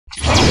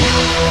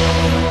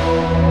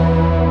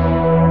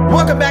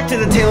Welcome back to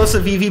the Tales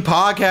of EV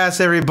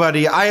podcast,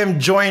 everybody. I am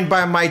joined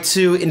by my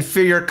two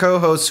inferior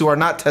co-hosts who are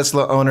not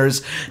Tesla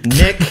owners,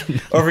 Nick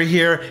over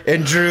here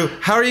and Drew.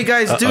 How are you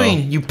guys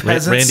doing, you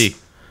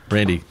peasants?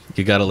 Randy,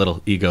 you got a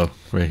little ego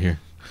right here.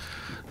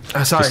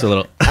 Sorry. Just a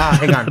little.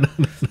 Hang on.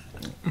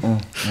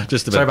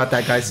 Just a bit. Sorry about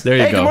that, guys. There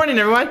you go. Good morning,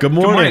 everyone. Good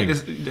morning.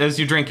 As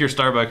you drink your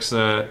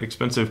Starbucks,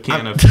 expensive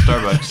can of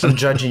Starbucks. I'm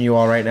judging you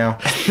all right now.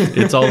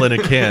 It's all in a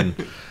can.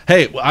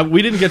 Hey,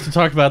 we didn't get to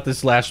talk about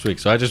this last week,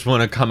 so I just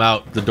want to come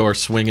out the door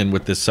swinging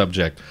with this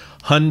subject.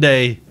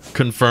 Hyundai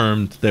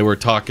confirmed they were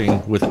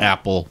talking with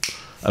Apple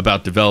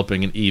about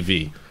developing an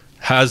EV.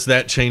 Has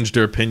that changed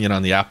your opinion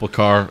on the Apple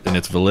car and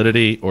its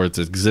validity or its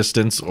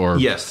existence? Or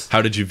yes.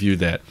 How did you view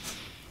that?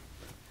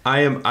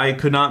 I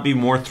could not be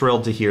more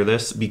thrilled to hear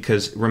this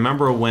because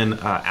remember when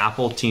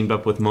Apple teamed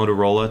up with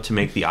Motorola to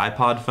make the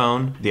iPod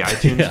phone, the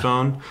iTunes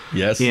phone,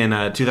 in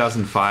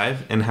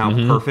 2005, and how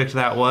perfect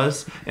that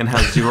was, and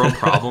how zero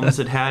problems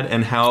it had,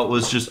 and how it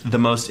was just the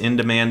most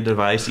in-demand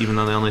device, even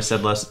though they only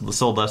sold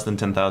less than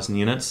 10,000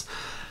 units.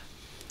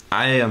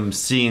 I am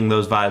seeing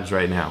those vibes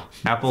right now.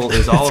 Apple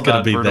is all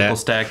about vertical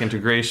stack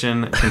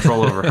integration,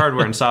 control over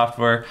hardware and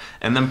software,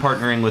 and then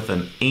partnering with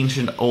an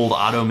ancient old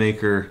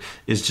automaker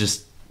is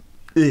just...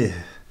 Ugh.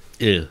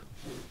 Ew.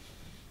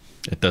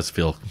 It does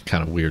feel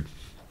kind of weird.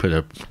 Put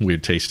a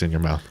weird taste in your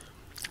mouth.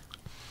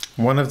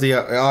 One of the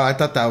I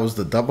thought that was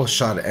the double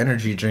shot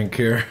energy drink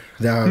here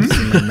that was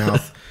in my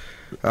mouth.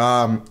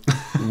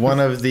 One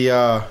of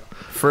the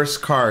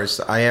first cars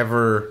I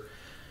ever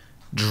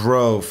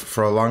drove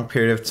for a long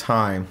period of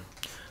time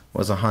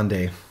was a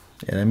Hyundai,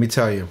 and let me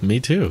tell you,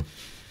 me too.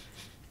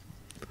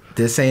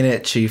 This ain't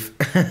it, Chief.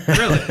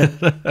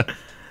 Really?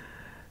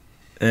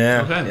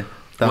 Yeah. Okay.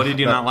 What did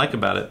you not like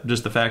about it?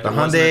 Just the fact that it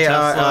wasn't Hyundai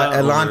a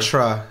Tesla?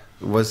 Elantra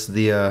was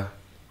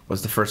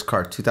the first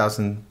car,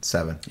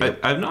 2007. Yep.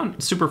 I'm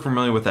not super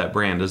familiar with that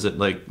brand. Is it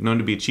like known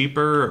to be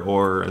cheaper,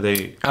 or are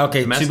they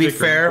to be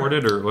fair, or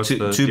imported, or what's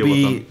the deal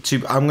with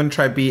them? I'm going to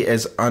try to be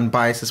as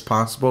unbiased as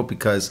possible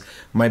because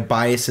my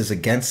bias is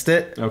against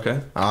it. Okay.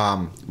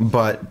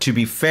 But to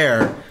be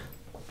fair,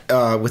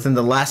 within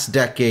the last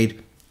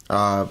decade,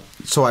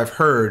 so I've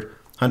heard,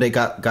 Hyundai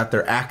got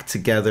their act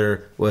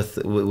together with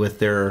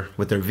their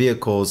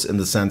vehicles in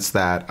the sense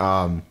that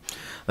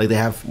like they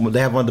have one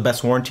of the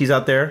best warranties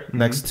out there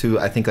next to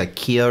I think like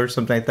Kia or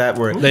something like that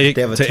where they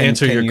have a to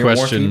answer your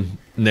question warranty.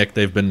 Nick,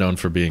 they've been known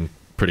for being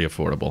pretty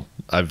affordable.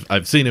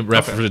 I've seen it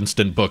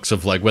referenced in books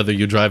of like whether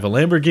you drive a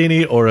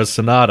Lamborghini or a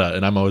Sonata,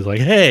 and I'm always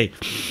like, hey,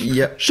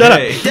 shut up,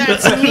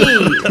 that's me.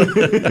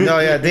 No,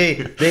 yeah,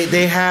 they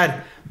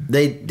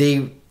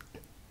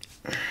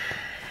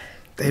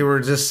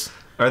were just.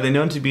 Are they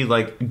known to be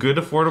like good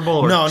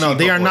affordable or no,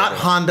 they are affordable? not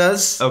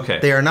Hondas. Okay.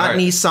 They are not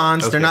Nissans.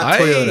 Okay. They're not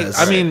Toyotas.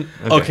 I mean,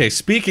 okay,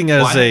 speaking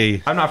as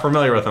I'm not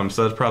familiar with them,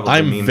 so that's probably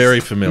I'm very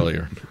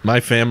familiar. My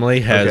family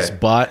has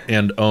bought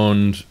and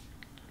owned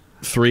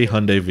 3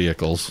 Hyundai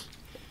vehicles,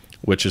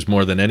 which is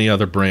more than any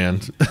other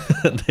brand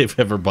they've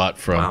ever bought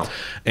from. Wow.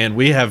 And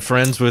we have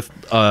friends with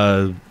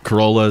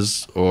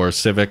Corollas or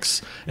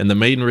Civics, and the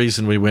main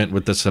reason we went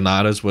with the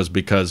Sonatas was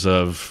because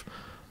of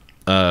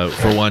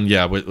for one,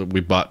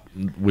 we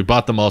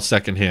bought them all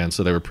secondhand,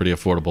 so they were pretty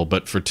affordable.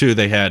 But for two,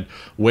 they had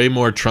way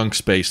more trunk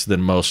space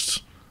than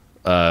most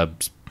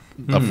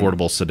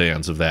affordable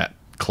sedans of that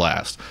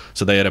class.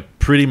 So they had a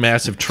pretty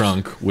massive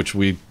trunk, which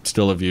we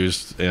still have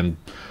used, and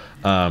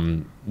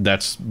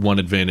that's one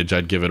advantage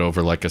I'd give it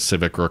over like a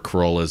Civic or a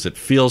Corolla. Is it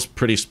feels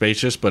pretty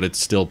spacious, but it's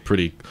still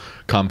pretty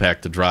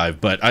compact to drive.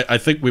 But I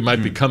think we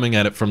might be coming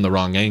at it from the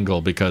wrong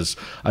angle because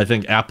I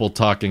think Apple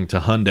talking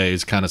to Hyundai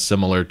is kind of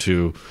similar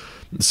to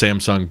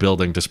Samsung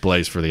building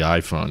displays for the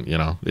iPhone. You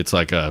know, it's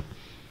like a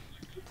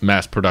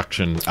mass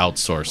production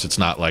outsource. It's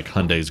not like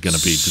Hyundai's going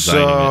to be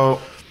designing it.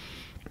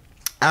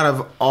 Out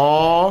of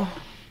all,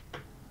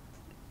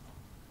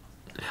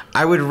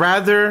 I would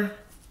rather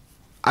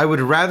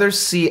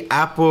see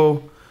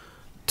Apple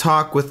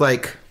talk with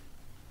like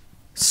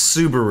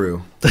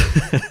Subaru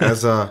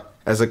as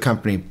a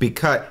company,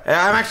 because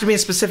I'm actually being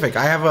specific.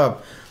 I have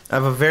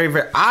a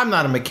very I'm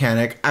not a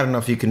mechanic. I don't know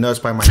if you can notice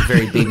by my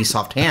very baby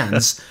soft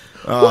hands.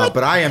 But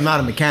I am not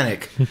a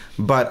mechanic.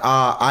 But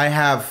I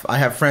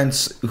have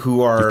friends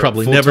who are You've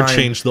probably never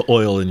changed the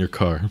oil in your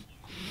car.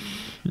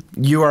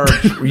 You are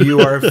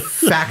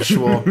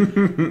factual.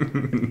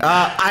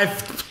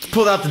 I've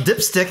pulled out the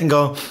dipstick and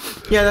go,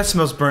 yeah, that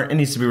smells burnt. It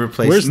needs to be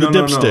replaced. Where's the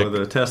dipstick? No,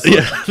 the Tesla.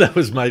 Yeah, that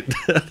was my.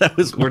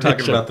 We're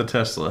talking about the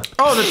Tesla.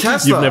 Oh, the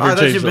Tesla. You've never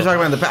changed you've been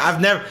talking about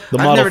I've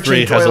never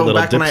changed oil. Has a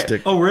little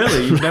dipstick. Oh,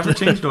 really? You've never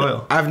changed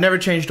oil? I've never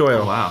changed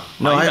oil. Oh, wow.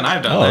 No,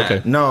 I've done that.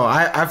 Okay. No,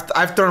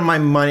 I've thrown my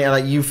money. I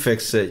like you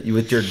fix it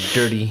with your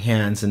dirty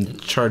hands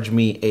and charge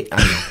me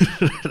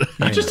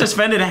You just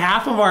offended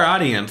half of our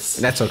audience.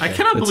 That's okay. I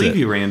cannot believe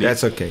you, Randy.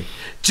 That's okay.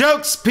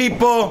 Jokes,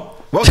 people.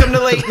 Welcome to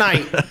late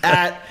night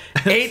at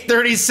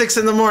 8:36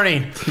 in the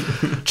morning.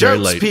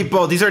 Jokes,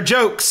 people. These are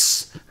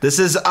jokes. This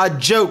is a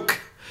joke.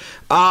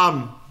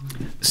 So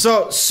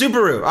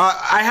Subaru.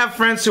 I have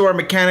friends who are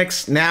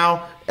mechanics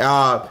now.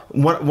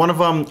 One of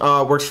them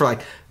works for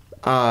like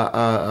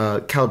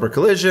Caliber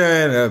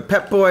Collision,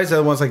 Pep Boys, the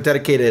other one's like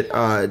dedicated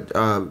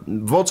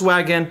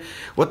Volkswagen.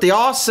 What they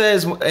all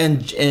says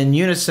in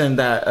unison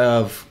that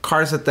of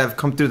cars that have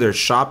come through their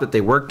shop that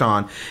they worked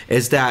on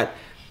is that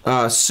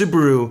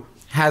Subaru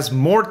has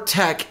more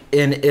tech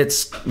in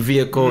its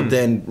vehicle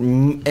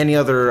than any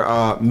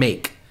other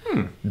make.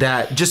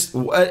 That just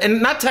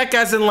and not tech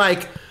as in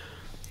like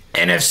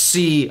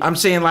NFC. I'm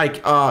saying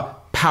like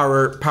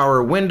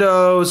power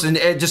windows and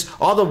just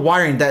all the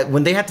wiring that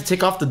when they have to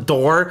take off the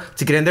door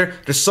to get in there,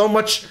 there's so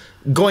much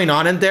going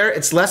on in there.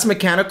 It's less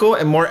mechanical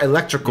and more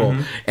electrical.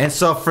 And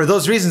so for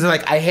those reasons,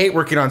 like I hate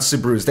working on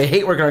Subarus. They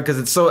hate working on it because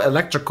it's so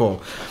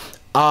electrical.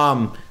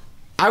 I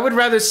would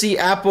rather see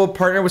Apple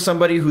partner with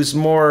somebody who's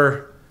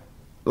more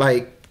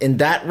like in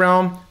that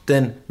realm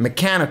than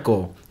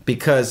mechanical,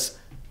 because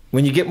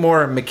when you get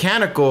more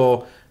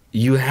mechanical,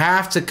 you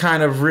have to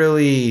kind of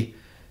really,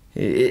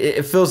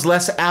 it feels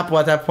less Apple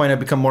at that point and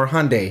become more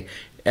Hyundai,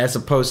 as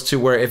opposed to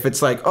where if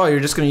it's like, oh, you're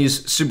just going to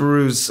use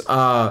Subaru's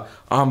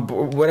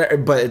whatever,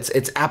 but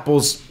it's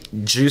Apple's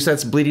juice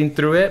that's bleeding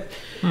through it.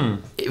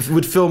 It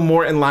would feel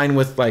more in line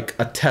with like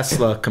a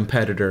Tesla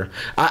competitor.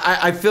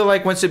 I feel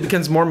like once it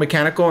becomes more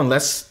mechanical and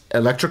less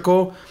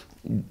electrical,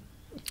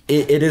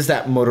 it is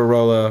that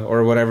Motorola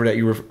or whatever that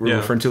you were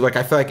referring to. Like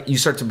I feel like you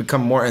start to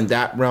become more in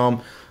that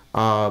realm.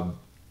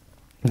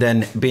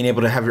 Than being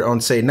able to have your own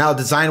say. Now,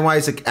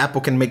 design-wise, like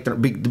Apple can make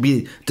them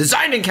be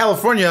designed in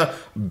California,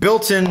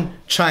 built in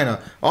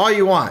China. All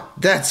you want,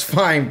 that's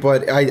fine.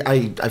 But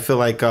I feel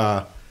like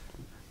I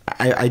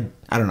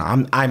don't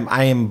know.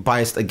 I am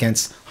biased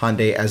against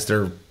Hyundai as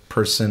their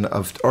person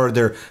of or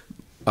their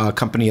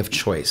company of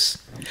choice.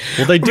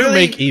 Well, they do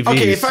make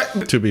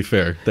EVs. To be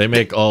fair, they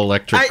make all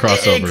electric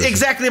crossovers.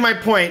 Exactly my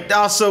point.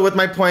 Also, with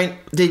my point,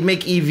 they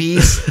make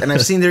EVs, and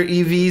I've seen their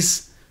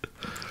EVs.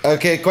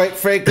 Okay, quite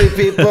frankly,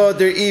 people,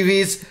 their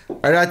EVs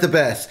are not the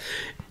best.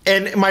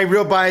 And my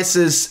real bias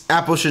is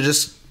Apple should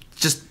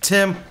just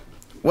Tim,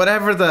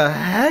 whatever the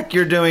heck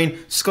you're doing,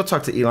 just go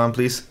talk to Elon,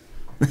 please.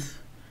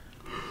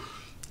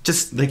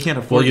 Just they can't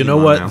afford. Well, you know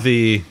Elon what? Now.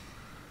 The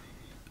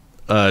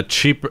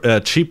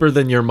cheaper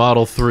than your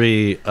Model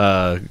 3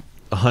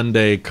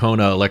 Hyundai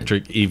Kona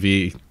electric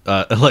EV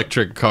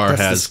electric car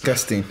that's has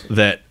disgusting.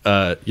 That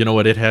you know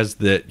what it has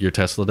that your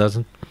Tesla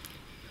doesn't?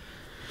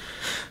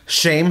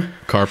 Shame.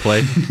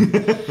 CarPlay.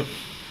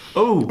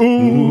 Oh. A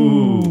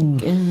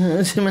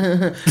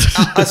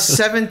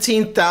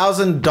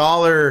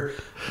 $17,000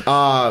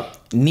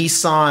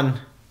 Nissan,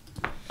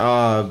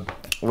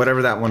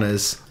 whatever that one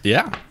is.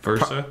 Yeah.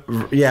 Versa.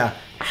 Yeah,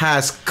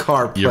 has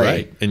CarPlay. You're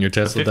right. And your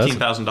Tesla doesn't.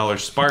 $15,000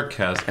 Spark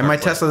has CarPlay. And my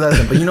Tesla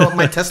doesn't. But you know what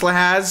my Tesla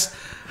has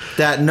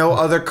that no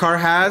other car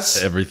has?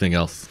 Everything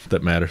else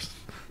that matters.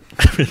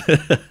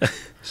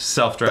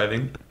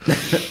 Self-driving.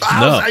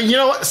 No. You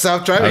know what?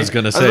 Self-driving. I was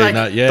going to say,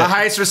 not yet. The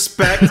highest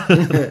respect.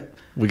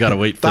 We got to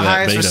wait for the that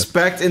highest beta.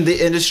 respect in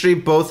the industry,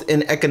 both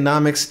in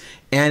economics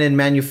and in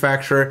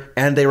manufacture.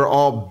 And they were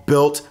all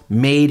built,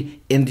 made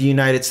in the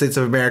United States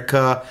of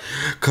America.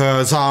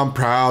 'Cause I'm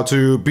proud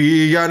to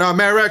be an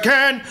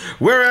American,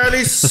 where at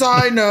least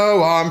I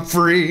know I'm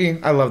free.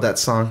 I love that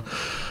song.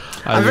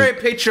 I'm very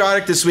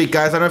patriotic this week,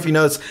 guys. I don't know if you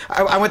know this.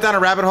 I went down a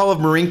rabbit hole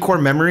of Marine Corps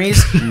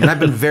memories, and I've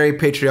been very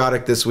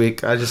patriotic this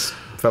week. I just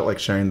felt like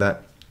sharing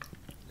that.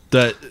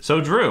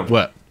 So, Drew.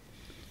 What?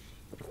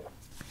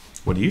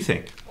 What do you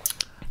think?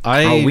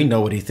 We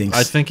know what he thinks.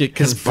 I think it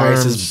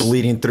confirms... His bias is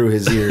bleeding through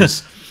his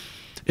ears.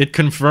 It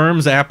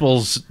confirms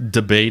Apple's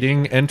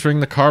debating entering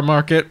the car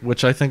market,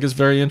 which I think is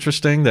very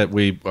interesting, that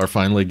we are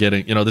finally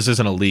getting... You know, this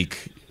isn't a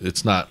leak.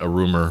 It's not a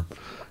rumor.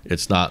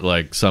 It's not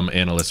like some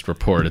analyst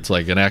report. It's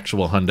like an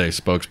actual Hyundai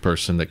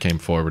spokesperson that came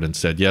forward and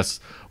said, yes,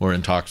 we're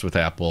in talks with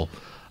Apple.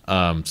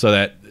 So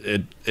that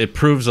it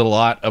proves a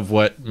lot of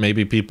what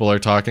maybe people are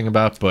talking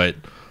about. But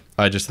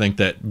I just think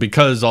that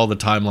because all the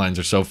timelines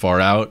are so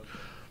far out,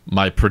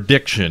 my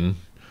prediction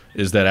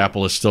is that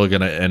Apple is still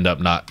going to end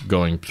up not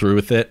going through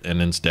with it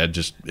and instead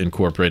just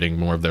incorporating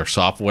more of their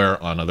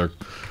software on other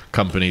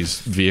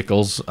companies'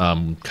 vehicles,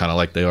 kind of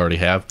like they already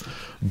have.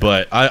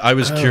 But I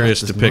was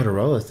curious to pick...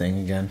 Motorola thing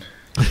again.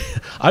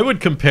 I would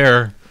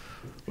compare.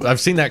 I've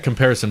seen that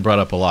comparison brought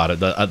up a lot.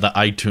 The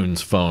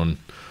iTunes phone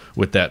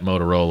with that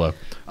Motorola.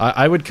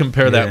 I would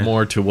compare that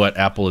more to what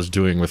Apple is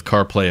doing with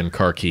CarPlay and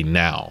CarKey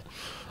now.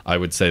 I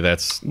would say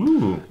that's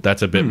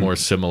a bit more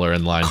similar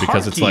in line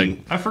because it's like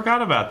I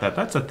forgot about that.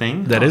 That's a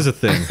thing. That is a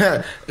thing.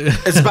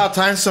 It's about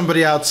time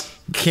somebody else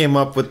came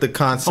up with the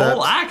concept.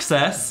 Full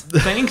access.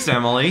 Thanks,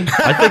 Emily.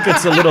 I think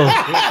it's a little.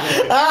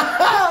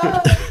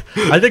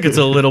 I think it's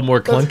a little more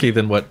clunky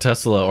than what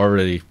Tesla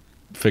already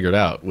figured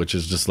out, which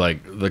is just like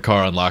the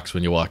car unlocks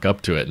when you walk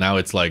up to it. Now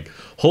it's like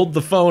hold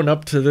the phone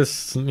up to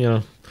this,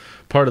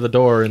 part of the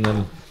door, and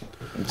then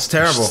it's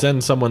terrible.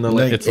 Send someone the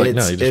link. It's like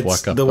no, you just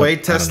walk up.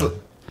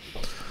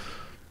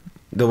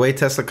 The way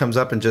Tesla comes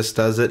up and just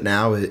does it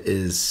now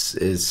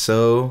is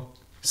so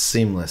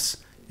seamless.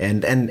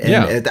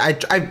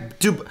 I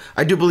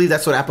do believe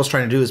that's what Apple's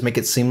trying to do, is make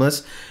it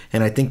seamless,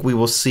 and I think we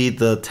will see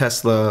the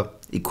Tesla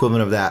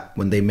equivalent of that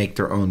when they make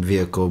their own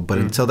vehicle. But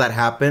until that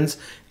happens,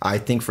 I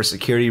think for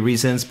security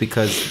reasons,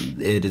 because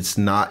it's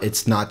not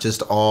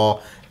just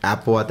all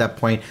Apple at that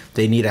point,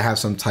 they need to have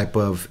some type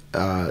of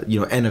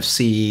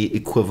NFC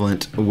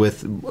equivalent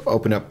with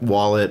open up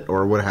wallet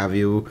or what have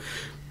you,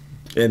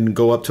 and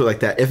go up to it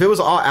like that. If it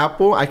was all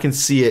Apple, I can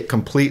see it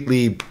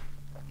completely.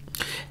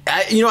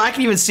 I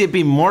can even see it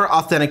being more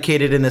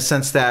authenticated in the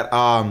sense that,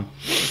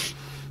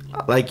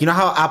 like, you know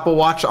how Apple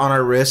Watch on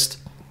our wrist,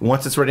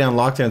 once it's already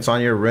unlocked and it's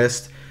on your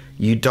wrist,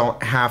 you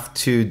don't have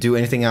to do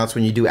anything else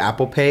when you do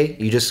Apple Pay.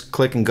 You just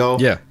click and go.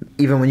 Yeah.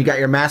 Even when you got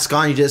your mask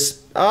on, you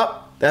just,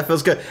 that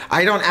feels good.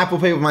 I don't Apple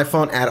Pay with my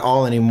phone at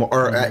all anymore.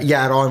 Or,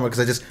 at all anymore, because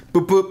I just,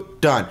 boop,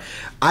 boop, done.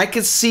 I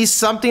could see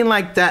something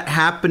like that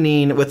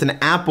happening with an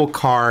Apple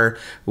car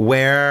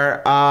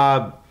where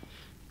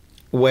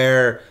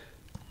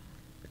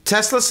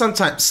Tesla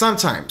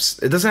sometimes,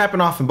 it doesn't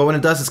happen often, but when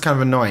it does, it's kind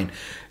of annoying.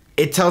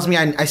 It tells me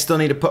I still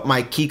need to put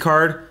my key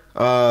card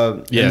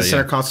in the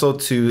center console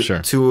to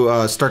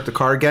start the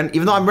car again,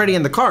 even though I'm already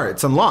in the car.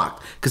 It's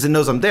unlocked because it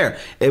knows I'm there.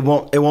 It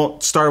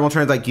won't start. It won't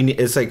turn. Like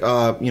it's like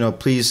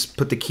please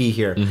put the key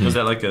here. Mm-hmm. Was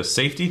that like a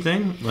safety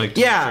thing? Like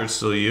to make sure it's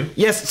still you?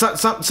 Yes.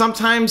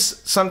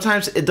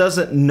 Sometimes it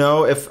doesn't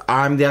know if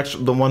I'm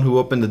the one who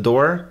opened the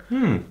door.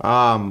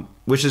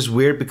 Which is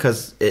weird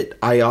because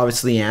I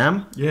obviously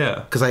am.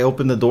 Yeah. Because I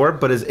opened the door,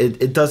 but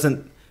it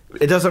doesn't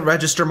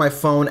register my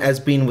phone as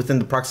being within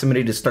the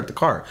proximity to start the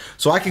car.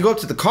 So I can go up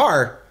to the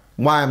car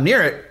while I'm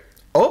near it,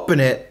 open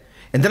it,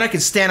 and then I can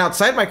stand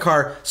outside my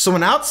car,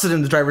 someone else sit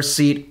in the driver's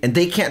seat, and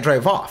they can't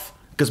drive off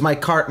because my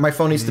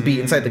phone needs to be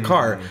inside the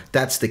car.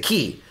 That's the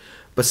key.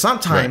 But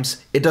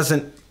sometimes it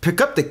doesn't pick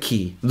up the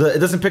key. It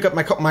doesn't pick up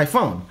my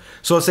phone.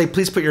 So it'll say,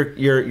 please put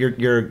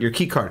your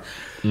key card.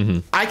 Mm-hmm.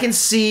 I can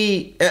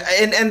see,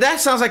 and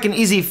that sounds like an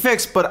easy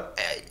fix, but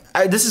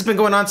this has been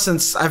going on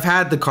since I've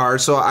had the car,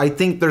 so I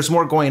think there's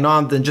more going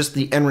on than just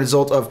the end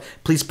result of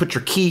please put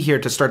your key here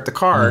to start the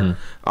car.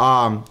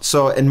 Mm-hmm.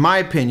 So in my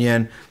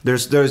opinion,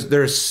 there's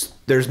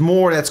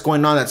more that's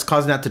going on that's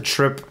causing that to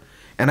trip,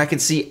 and I can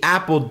see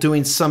Apple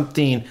doing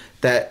something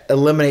that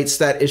eliminates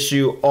that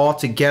issue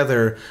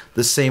altogether.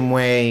 The same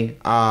way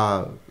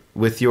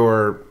with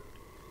your,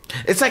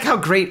 it's like how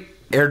great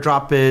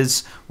AirDrop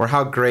is, or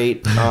how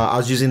great I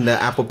was using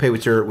the Apple Pay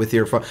with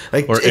your phone.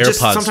 Like or it AirPods just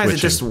sometimes switching. It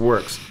just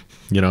works.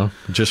 It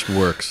just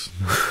works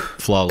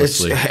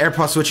flawlessly.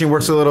 AirPod switching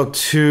works a little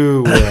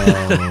too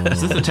well.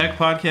 Is this a tech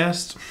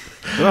podcast?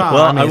 Well,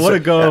 I want to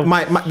go.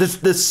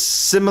 The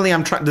simile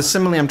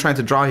I'm trying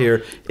to draw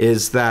here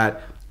is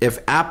that if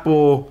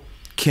Apple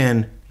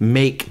can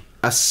make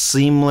a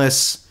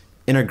seamless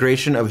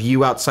integration of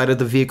you outside of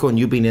the vehicle and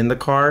you being in the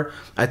car,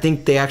 I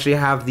think they actually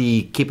have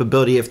the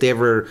capability, if they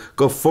ever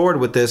go forward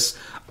with this,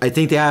 I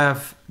think they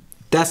have.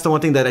 That's the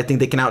one thing that I think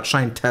they can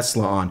outshine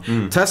Tesla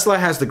on. Tesla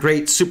has the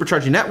great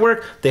supercharging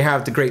network. They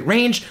have the great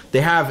range.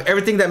 They have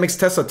everything that makes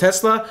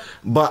Tesla.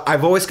 But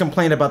I've always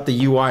complained about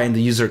the UI and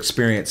the user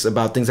experience,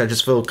 about things that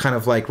just feel kind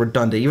of like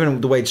redundant, even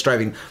the way it's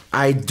driving.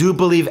 I do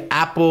believe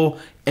Apple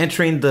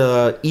entering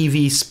the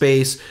EV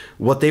space,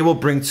 what they will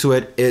bring to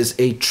it is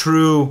a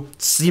true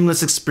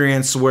seamless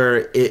experience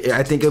where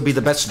I think it'll be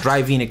the best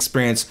driving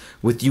experience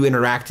with you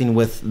interacting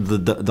with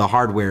the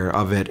hardware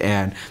of it,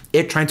 and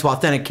it trying to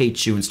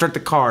authenticate you and start the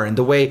car, and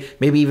the way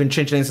maybe even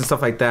change things and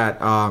stuff like that.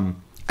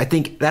 I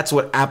think that's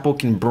what Apple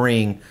can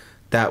bring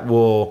that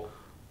will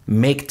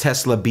make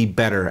Tesla be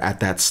better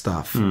at that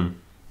stuff.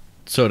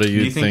 So do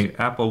you think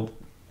Apple...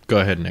 Go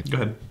ahead, Nick. Go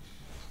ahead.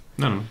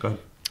 No, go ahead.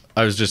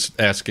 I was just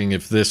asking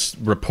if this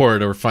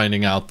report, or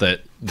finding out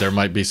that there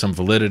might be some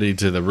validity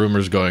to the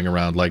rumors going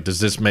around, like, does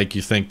this make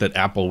you think that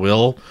Apple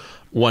will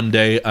one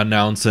day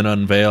announce and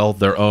unveil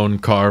their own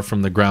car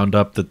from the ground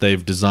up that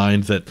they've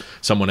designed, that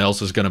someone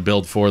else is going to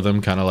build for them,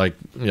 kind of like,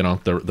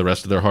 the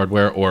rest of their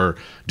hardware? Or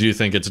do you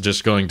think it's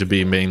just going to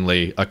be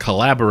mainly a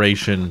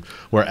collaboration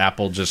where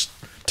Apple just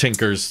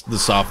tinkers the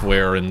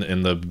software and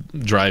the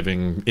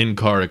driving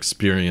in-car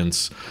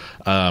experience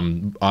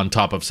on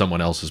top of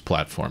someone else's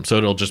platform? So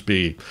it'll just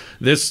be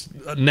this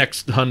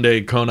next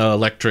Hyundai Kona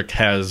Electric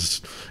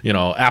has,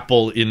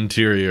 Apple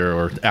interior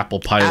or Apple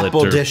Pilot.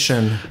 Apple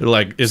Edition.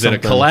 Like, is it a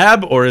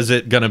collab, or is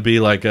it going to be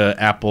like a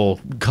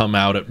Apple come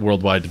out at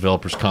Worldwide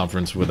Developers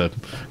Conference with a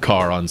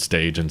car on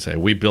stage and say,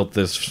 we built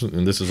this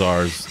and this is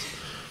ours?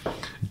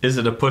 Is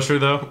it a pusher,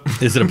 though?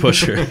 Is it a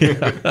pusher? Is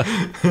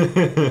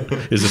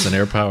this an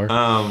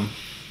AirPower?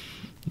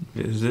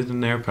 Is it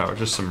an AirPower?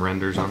 Just some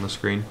renders on the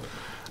screen.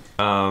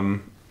 Yeah,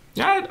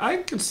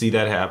 I could see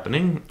that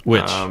happening.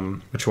 Which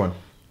one?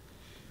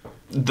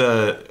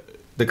 The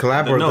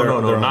collab?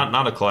 No,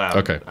 not a collab.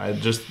 Okay.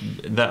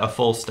 A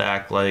full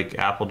stack, like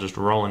Apple just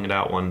rolling it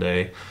out one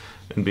day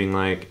and being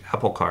like,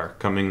 Apple Car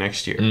coming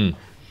next year.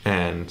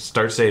 And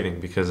start saving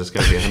because it's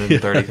going to be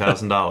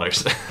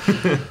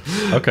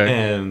 $130,000. Okay.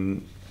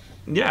 And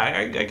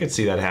yeah, I could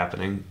see that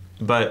happening,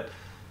 but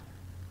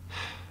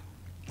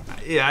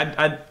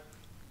yeah,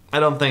 I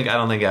don't think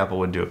Apple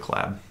would do a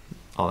collab.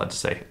 all that to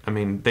say. I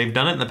mean, they've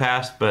done it in the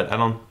past, but I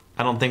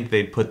don't think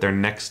they'd put their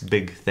next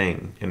big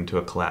thing into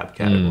a collab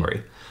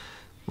category.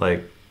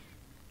 Like,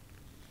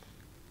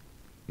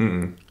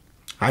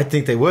 I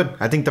think they would.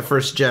 I think the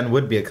first gen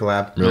would be a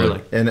collab.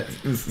 Really? And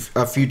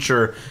a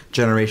future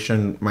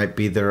generation might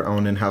be their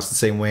own in-house, the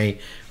same way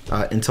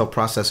Intel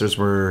processors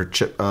were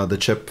the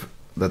chip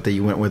that they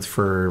went with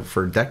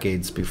for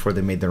decades before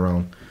they made their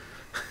own.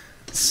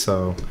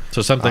 So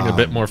something a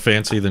bit more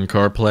fancy than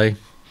CarPlay,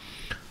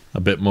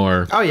 a bit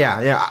more. Oh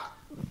yeah.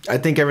 I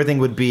think everything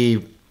would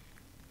be.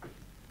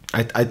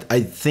 I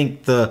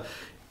think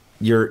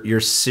your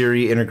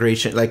Siri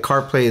integration, like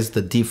CarPlay is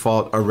the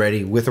default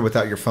already, with or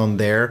without your phone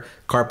there.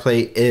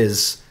 CarPlay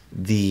is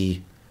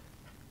the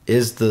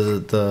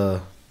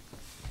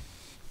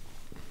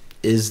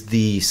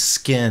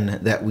skin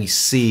that we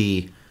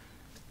see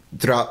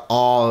throughout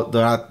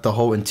the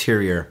whole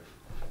interior.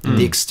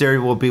 The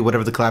exterior will be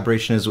whatever the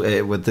collaboration is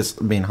with this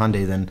being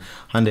Hyundai, then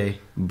Hyundai.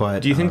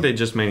 But do you think they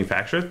just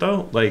manufacture it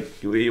though? Like,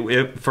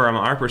 from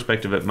our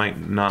perspective, it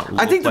might not.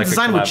 I think the like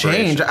design would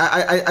change.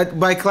 I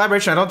by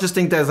collaboration, I don't just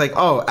think that it's like,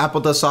 oh,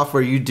 Apple does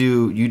software, you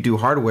do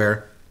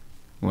hardware.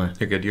 What?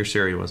 You're good. Your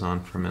Siri was on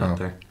for a minute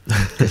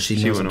there.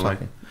 She knows I'm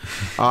talking.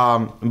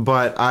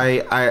 But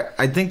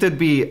I think there'd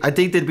be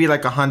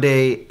like a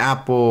Hyundai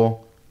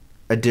Apple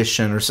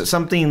edition or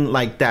something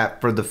like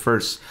that for the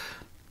first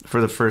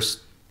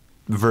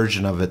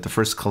version of it, the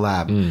first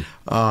collab.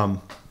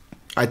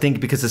 I think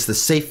because it's the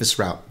safest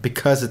route,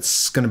 because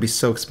it's going to be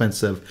so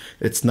expensive.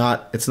 It's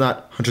not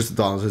hundreds of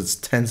dollars, it's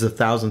tens of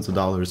thousands of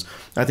dollars.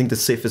 I think the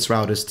safest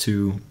route is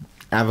to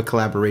have a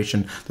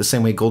collaboration the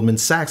same way Goldman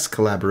Sachs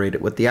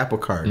collaborated with the Apple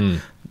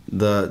Card.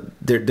 But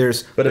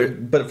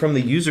from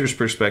the user's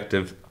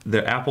perspective,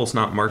 the Apple's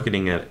not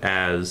marketing it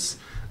as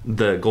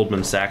the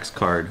Goldman Sachs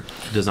card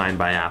designed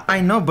by Apple.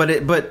 I know, but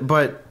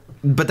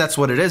that's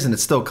what it is, and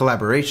it's still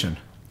collaboration.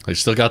 They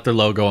still got their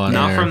logo on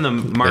not there. From the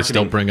marketing. They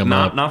still bring them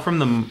up. Not from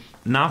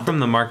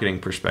the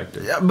marketing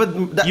perspective. Yeah, but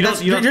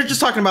you're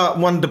just talking about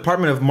one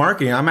department of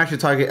marketing. I'm actually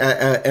talking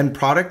end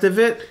product of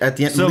it at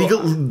the end. So,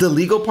 the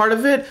legal part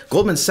of it.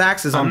 Goldman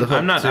Sachs is on the hook.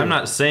 I'm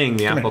not saying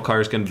the Apple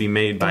car is going to be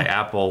made by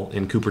Apple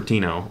in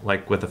Cupertino,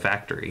 like with a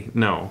factory.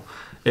 No,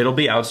 it'll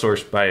be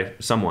outsourced by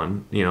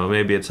someone. You know,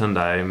 maybe it's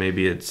Hyundai,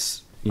 maybe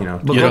it's. You know,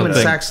 but Goldman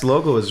Sachs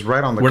logo is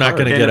right on the. We're not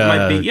going to get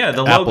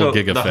the logo,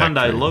 the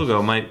Hyundai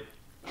logo might.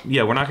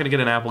 Yeah, we're not going to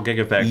get an Apple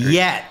Gigafactory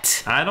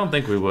yet. I don't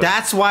think we would.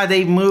 That's why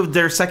they moved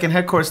their second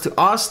headquarters to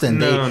Austin.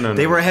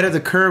 They were ahead of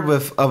the curve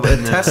of a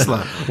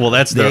Tesla. Well,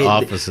 that's their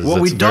offices. What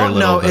we don't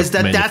know is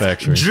that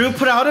Drew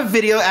put out a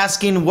video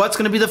asking what's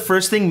going to be the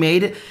first thing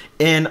made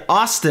in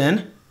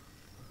Austin.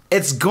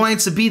 It's going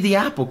to be the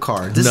Apple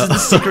Card. This is the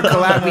secret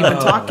collab we've been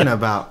talking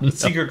about. The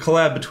secret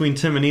collab between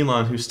Tim and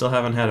Elon, who still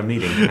haven't had a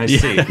meeting. I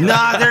see.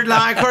 Nah, they're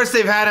not. Of course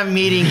they've had a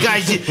meeting.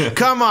 Guys,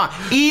 come on.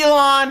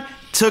 Elon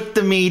took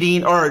the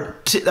meeting, or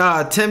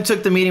Tim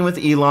took the meeting with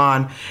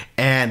Elon,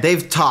 and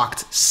they've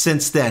talked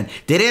since then.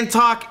 They didn't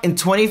talk in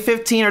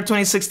 2015 or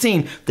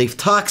 2016. They've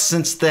talked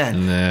since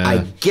then. Nah, I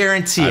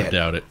guarantee it. I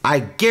doubt it. I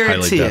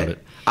guarantee it.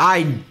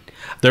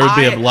 There would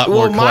be a lot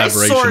more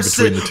collaboration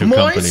between the two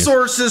companies. My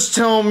sources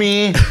tell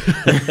me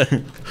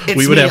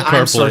we would have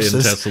CarPlay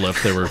and Tesla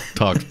if there were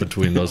talks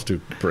between those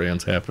two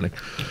brands happening.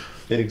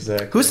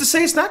 Exactly. Who's to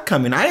say it's not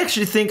coming? I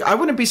actually think I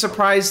wouldn't be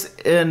surprised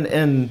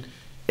in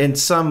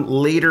some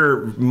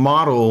later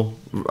model,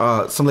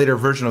 some later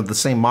version of the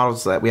same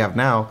models that we have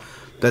now,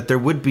 that there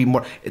would be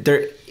more.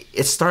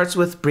 It starts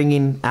with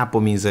bringing Apple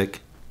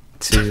Music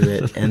to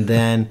it, and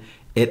then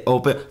it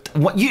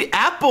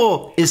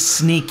Apple is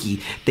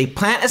sneaky. They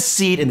plant a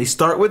seed and they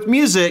start with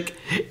music,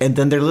 and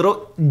then their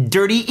little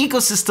dirty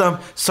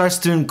ecosystem starts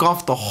to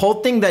engulf the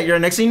whole thing. That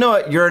next thing you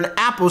know, you're an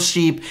Apple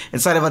sheep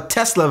inside of a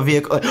Tesla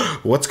vehicle.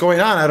 What's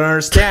going on? I don't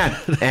understand.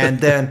 And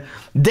then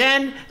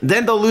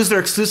they'll lose their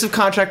exclusive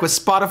contract with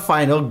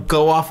Spotify, and it'll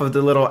go off of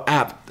the little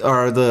app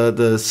or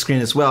the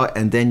screen as well,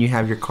 and then you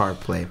have your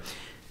CarPlay.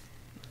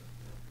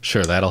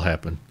 Sure, that'll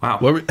happen. Wow.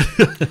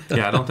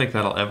 Yeah, I don't think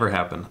that'll ever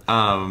happen.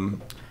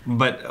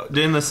 But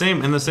in the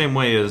same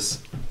way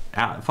as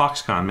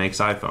Foxconn makes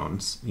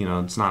iPhones, you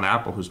know, it's not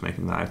Apple who's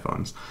making the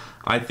iPhones.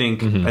 I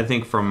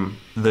think from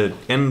the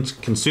end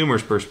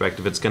consumer's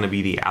perspective, it's going to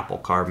be the Apple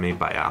car made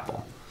by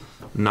Apple,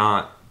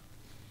 not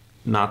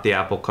the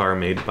Apple car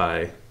made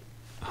by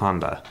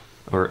Honda,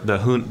 or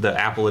the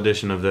Apple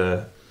edition of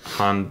the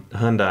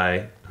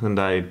Hyundai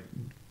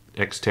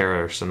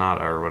Xterra or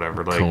Sonata or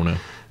whatever. Like, Kona.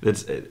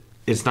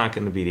 It's not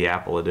going to be the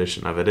Apple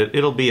edition of it.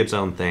 It'll be its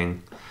own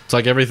thing. It's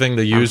like everything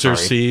the user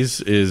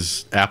sees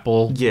is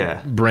Apple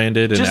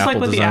branded and just Apple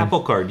like with design. the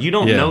Apple Card. You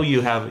don't know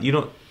you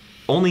don't.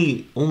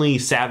 Only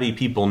savvy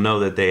people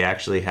know that they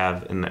actually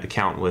have an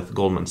account with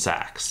Goldman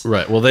Sachs.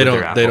 Right. Well, they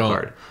don't.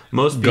 Card.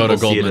 Most people go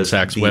to Goldman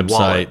Sachs website.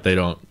 Wallet. They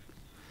don't.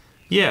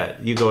 Yeah,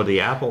 you go to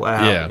the Apple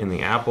app in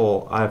the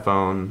Apple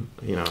iPhone.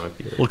 You know.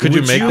 Well, could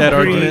you make that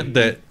argument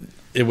that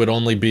it would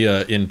only be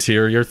a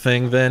interior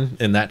thing? Then,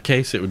 in that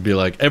case, it would be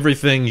like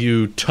everything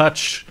you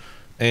touch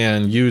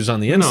and use on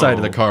the inside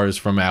of the car is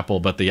from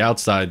Apple, but the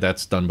outside,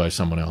 that's done by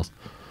someone else.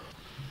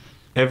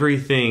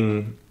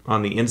 everything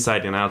on the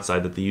inside and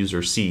outside that the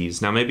user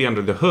sees. Now, maybe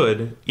under the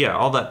hood, yeah,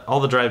 all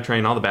the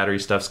drivetrain, all the battery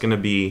stuff's going to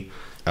be,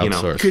 you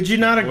know. Could you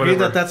not agree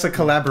that that's a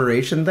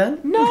collaboration then?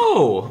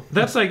 No,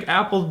 that's like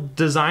Apple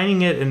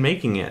designing it and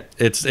making it.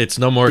 It's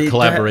no more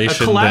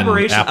collaboration than Apple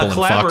and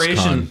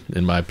Foxconn,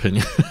 in my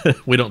opinion.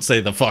 We don't say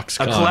the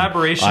Foxconn. A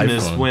collaboration iPhone.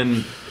 is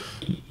when,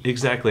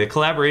 exactly, a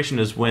collaboration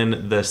is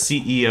when the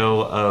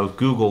CEO of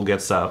Google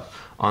gets up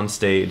on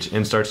stage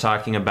and starts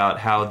talking about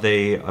how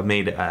they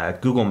made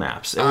Google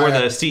Maps, or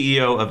the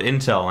CEO of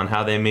Intel and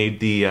how they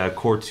made the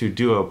Core 2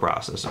 Duo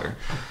processor.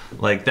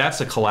 Like, that's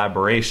a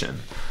collaboration.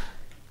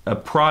 A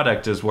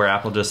product is where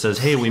Apple just says,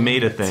 hey, we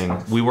made a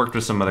thing. We worked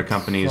with some other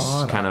companies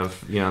kind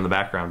of, you know, in the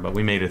background, but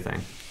we made a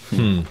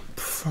thing.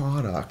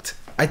 Product.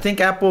 I think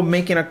Apple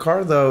making a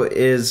car, though,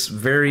 is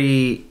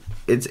very...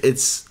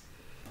 It's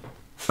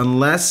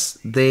unless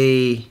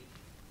they...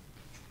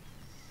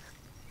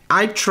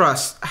 I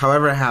trust,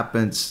 however it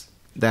happens,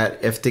 that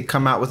if they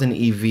come out with an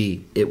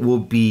EV, it will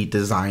be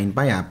designed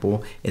by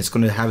Apple. It's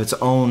going to have its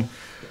own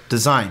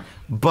design.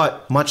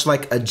 But much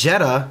like a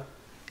Jetta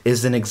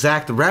is an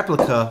exact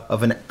replica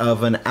of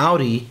an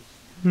Audi,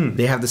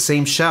 they have the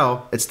same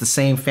shell. It's the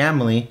same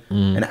family.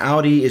 An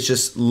Audi is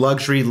just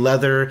luxury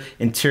leather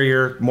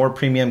interior, more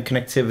premium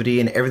connectivity,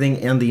 and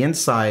everything on the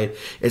inside.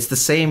 It's the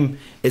same.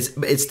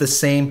 It's the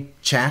same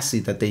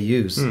chassis that they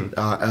use.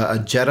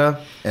 A Jetta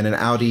and an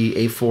Audi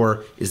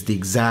A4 is the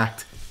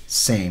exact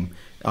same.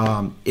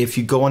 If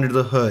you go under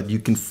the hood, you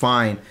can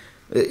find.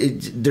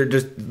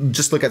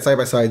 Just look at side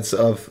by sides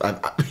of.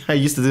 I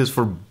used to do this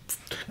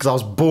because I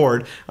was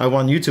bored. I went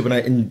on YouTube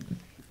and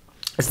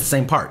it's the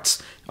same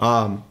parts.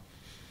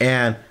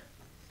 And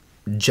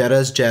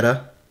Jetta's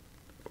Jetta,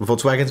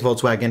 Volkswagen's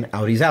Volkswagen,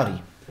 Audi's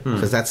Audi,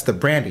 because that's the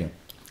branding.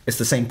 It's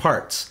the same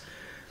parts.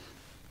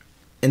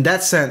 In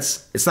that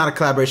sense, it's not a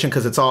collaboration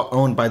because it's all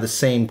owned by the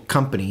same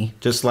company,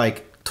 just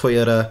like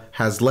Toyota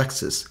has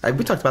Lexus.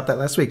 We talked about that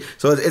last week.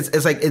 So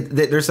it's like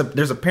there's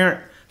a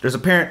parent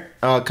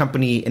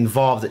company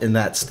involved in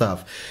that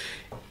stuff,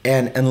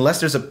 and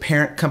unless there's a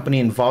parent company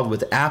involved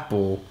with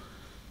Apple,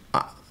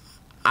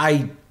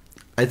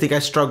 I think I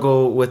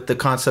struggle with the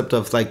concept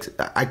of, like,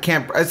 I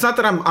can't. It's not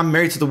that I'm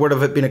married to the word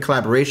of it being a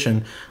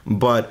collaboration,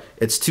 but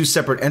it's two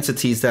separate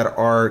entities that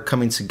are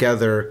coming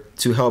together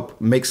to help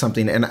make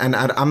something. And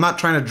I'm not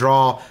trying to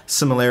draw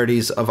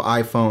similarities of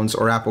iPhones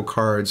or Apple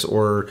Cards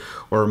or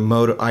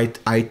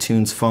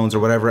iTunes phones or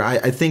whatever.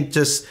 I think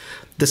just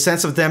the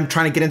sense of them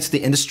trying to get into the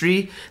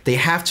industry, they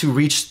have to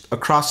reach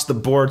across the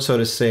board, so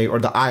to say, or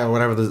the aisle,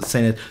 whatever the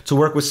saying is, to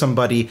work with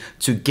somebody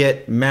to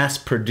get mass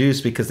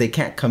produced, because they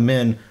can't come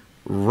in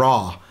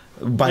raw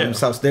by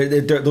themselves.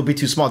 They'll be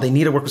too small. They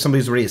need to work with somebody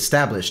who's already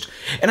established.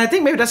 And I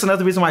think maybe that's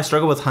another reason why I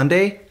struggle with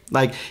Hyundai.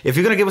 Like, if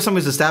you're gonna get with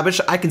somebody who's established,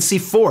 I can see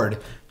Ford,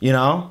 you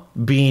know,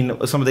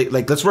 being somebody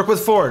like, let's work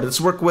with Ford,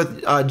 let's work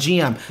with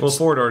GM. Well,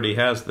 Ford already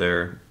has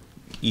their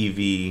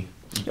EV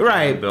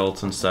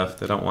built and stuff.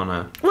 They don't want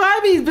to. Well,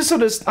 I mean, but so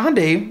does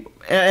Hyundai,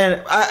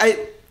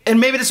 and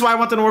maybe this is why I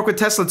want them to work with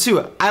Tesla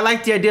too. I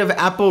like the idea of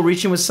Apple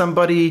reaching with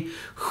somebody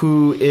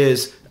who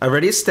is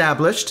already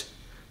established,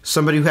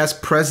 somebody who has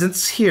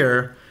presence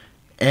here,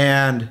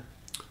 and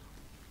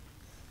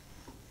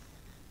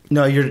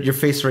no, your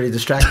face already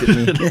distracted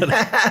me.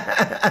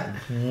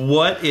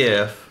 What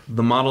if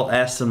the Model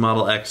S and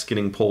Model X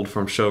getting pulled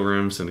from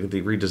showrooms and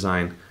the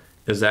redesign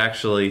is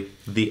actually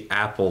the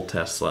Apple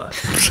Tesla?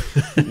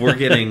 We're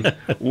getting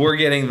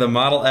the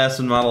Model S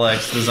and Model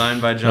X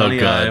designed by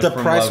Johnny Ive. The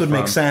price would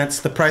make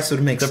sense. The price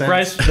would make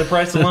sense. The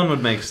price alone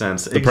would make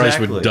sense. The price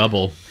would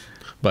double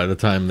by the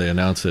time they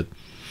announce it.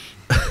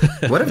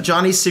 What if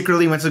Johnny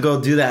secretly went to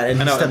go do that?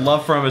 And I know, and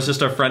Love From is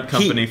just a front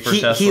company for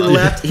Tesla. He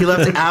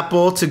left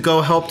Apple to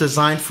go help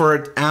design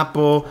for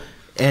Apple,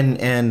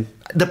 and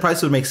the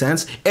price would make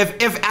sense.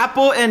 If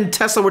Apple and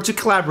Tesla were to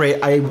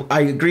collaborate,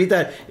 I agree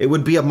that it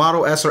would be a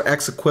Model S or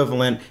X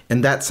equivalent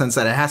in that sense,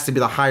 that it has to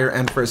be the higher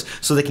end first,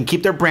 so they can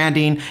keep their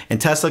branding,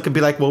 and Tesla could be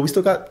like, well, we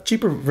still got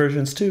cheaper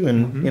versions too,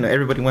 and you know,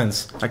 everybody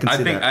wins. I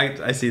see that.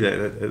 I see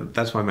that.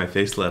 That's why my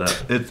face lit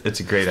up. It's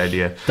a great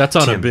idea. That's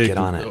on a big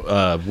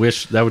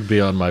wish. That would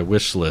be on my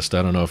wish list.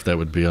 I don't know if that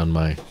would be on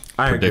my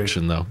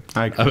prediction though.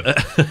 I agree.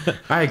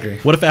 I agree.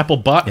 What if Apple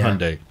bought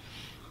Hyundai?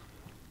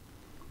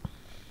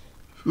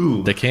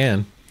 Ooh. They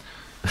can.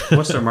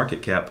 What's their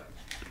market cap?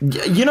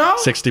 You know,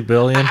 60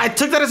 billion. I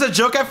took that as a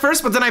joke at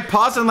first, but then I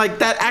paused and like,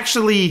 that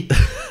actually.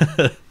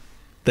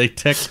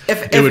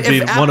 It would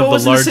be one of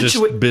the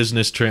largest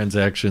business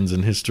transactions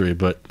in history,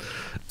 but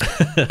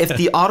if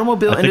the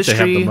automobile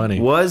industry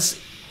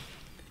was,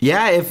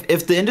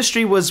 if the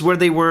industry was where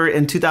they were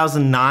in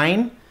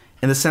 2009,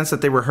 in the sense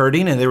that they were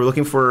hurting and they were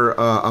looking for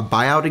a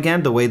buyout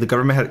again, the way the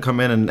government had come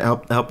in and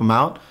help them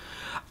out,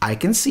 I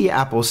can see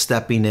Apple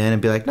stepping in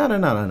and be like, no,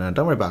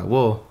 don't worry about it.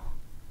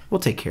 We'll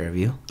take care of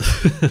you.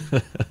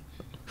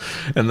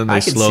 And then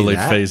they slowly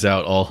phase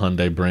out all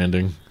Hyundai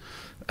branding.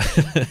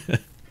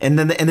 And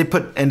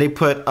they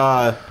put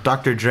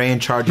Dr. Dre in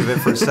charge of it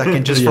for a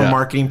second, just for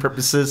marketing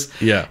purposes.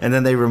 Yeah. And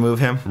then they remove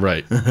him.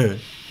 Right.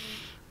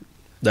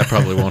 That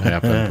probably won't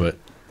happen, but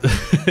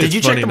Did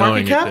you check the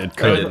market cap? It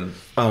could.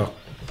 Oh.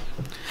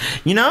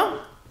 You know,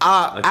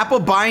 Apple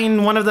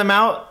buying one of them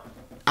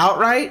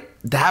outright,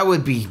 that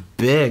would be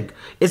big.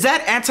 Is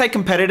that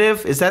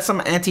anti-competitive? Is that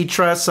some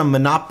antitrust, some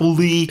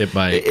monopoly? It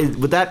might.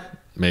 Would that...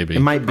 Maybe. It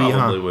might be,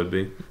 Probably would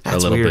be.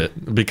 That's a little weird.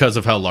 bit. Because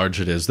of how large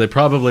it is. They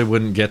probably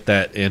wouldn't get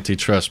that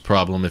antitrust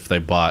problem if they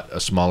bought a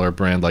smaller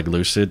brand like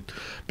Lucid,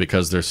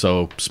 because they're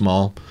so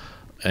small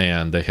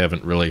and they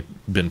haven't really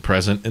been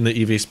present in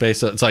the EV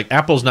space. It's like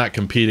Apple's not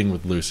competing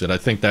with Lucid. I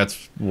think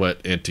that's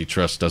what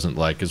antitrust doesn't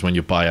like, is when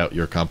you buy out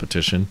your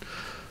competition.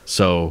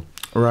 So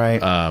right.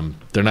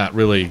 they're not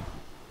really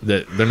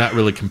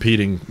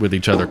competing with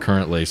each other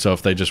currently. So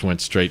if they just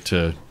went straight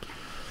to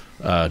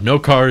no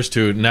cars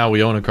to now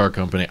we own a car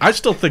company, I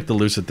still think the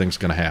Lucid thing's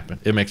going to happen.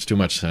 It makes too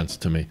much sense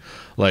to me.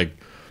 Like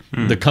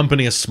the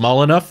company is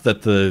small enough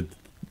that the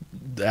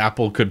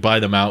Apple could buy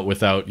them out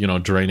without,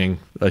 draining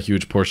a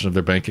huge portion of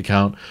their bank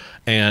account.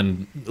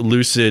 And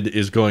Lucid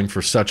is going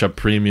for such a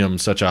premium,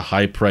 such a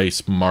high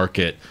price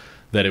market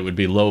that it would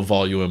be low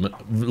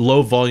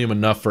volume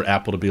enough for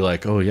Apple to be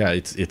like, oh yeah,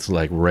 it's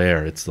like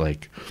rare, it's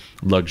like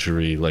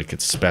luxury, like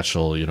it's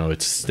special,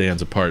 it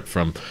stands apart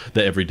from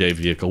the everyday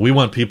vehicle. We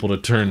want people to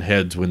turn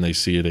heads when they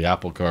see the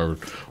Apple car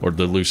or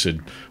the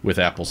Lucid with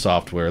Apple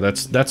software.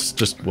 That's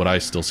just what I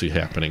still see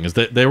happening, is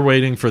that they're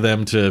waiting for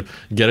them to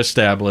get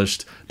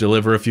established,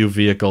 deliver a few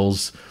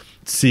vehicles,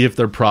 see if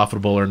they're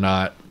profitable or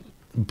not.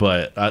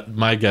 But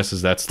my guess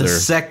is that's the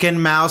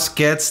second mouse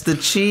gets the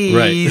cheese.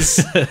 Right.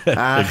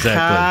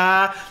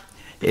 Exactly.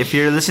 If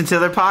you're listening to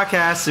other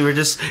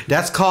podcasts,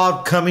 that's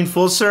called coming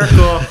full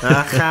circle.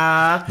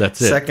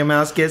 That's it. Second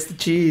mouse gets the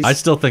cheese. I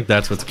still think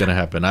that's what's going to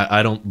happen.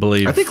 I don't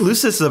believe. I think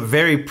Lucid's a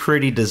very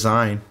pretty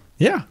design.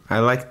 Yeah, I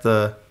like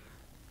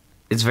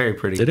it's very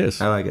pretty. It is.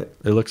 I like it.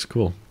 It looks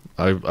cool.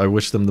 I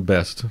wish them the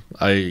best.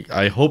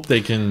 I hope they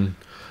can.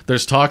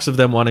 There's talks of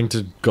them wanting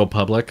to go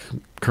public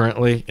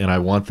currently, and I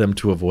want them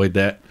to avoid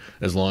that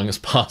as long as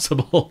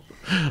possible.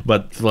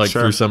 But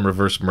through some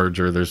reverse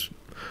merger, there's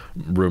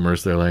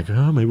rumors they're like,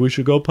 oh, maybe we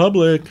should go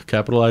public,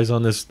 capitalize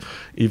on this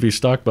EV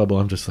stock bubble.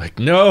 I'm just like,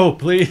 no,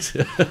 please.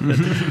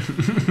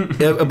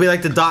 It'll be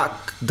like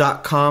the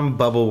 .com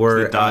bubble,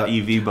 where the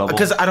 .ev bubble.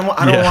 Because I don't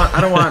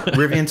want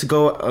Rivian to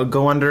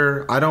go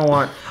under.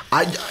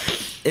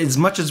 As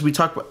much as we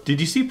talk about. Did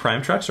you see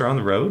Prime trucks are on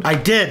the road? I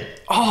did.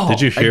 Oh,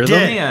 did you hear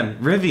them? Man,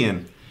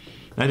 Rivian.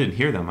 I didn't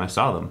hear them. I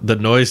saw them. The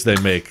noise they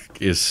make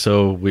is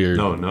so weird.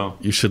 No.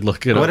 You should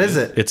look it up. What is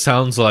it? It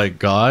sounds like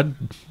God,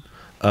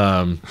 but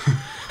in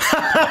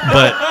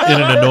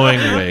an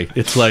annoying way.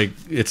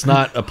 It's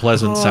not a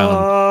pleasant sound.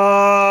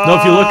 No,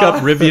 if you look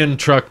up Rivian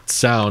truck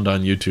sound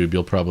on YouTube,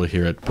 you'll probably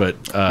hear it.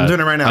 But I'm doing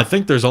it right now. I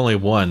think there's only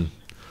one.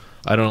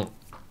 I don't.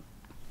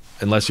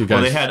 Unless you guys...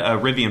 Well, they had a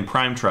Rivian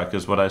Prime truck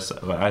is what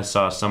I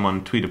saw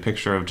someone tweet a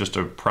picture of, just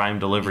a Prime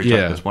delivery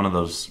truck. It's one of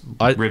those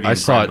Rivian I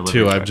saw Prime it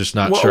too. Trucks. I'm just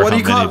not sure what how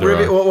do you call many it?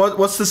 there are.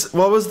 What's this?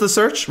 What was the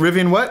search?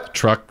 Rivian what?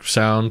 Truck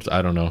sound?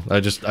 I don't know.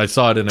 I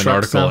saw it in an Truck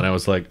article sound? and I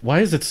was like,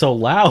 why is it so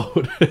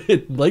loud?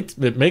 it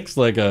makes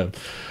like a...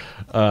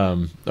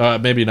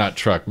 maybe not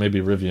truck. Maybe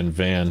Rivian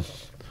van.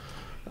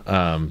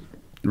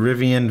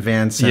 Rivian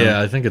van sound. Yeah,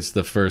 I think it's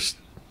the first...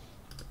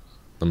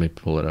 Let me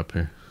pull it up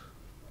here.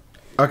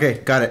 Okay,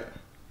 got it.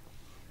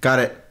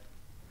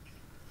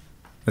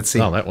 Let's see.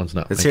 Oh, that one's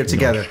not. Let's hear it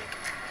together.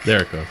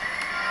 There it goes. Is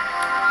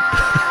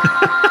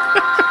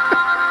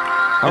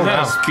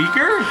that a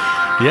speaker?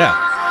 Yeah.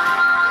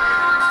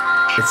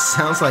 It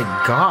sounds like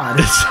God.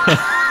 Just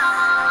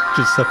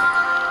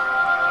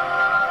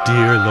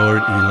Dear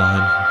Lord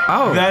Elon.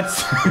 Oh,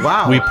 that's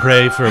wow. We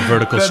pray for a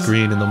vertical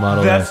screen in the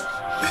Model S.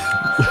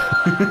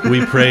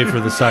 We pray for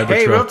the Cybertruck.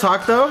 Hey, real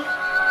talk though.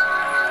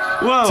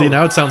 Whoa. See,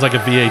 now it sounds like a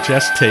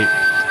VHS tape.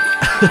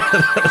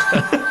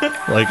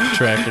 Like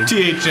tracking.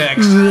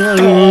 THX.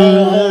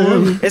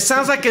 It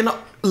sounds like an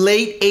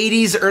late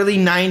 80s, early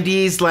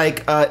 90s,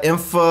 like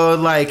info,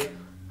 like,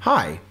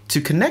 hi, to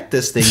connect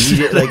this thing. You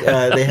get, like,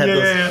 they had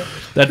those. Yeah.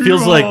 That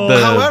feels like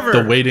However-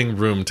 the waiting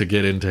room to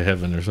get into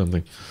heaven or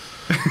something.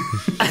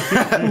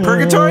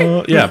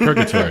 Purgatory? Yeah,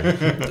 purgatory.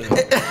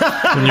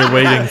 When you're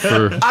waiting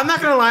for... I'm not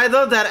going to lie,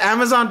 though, that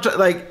Amazon,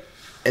 like,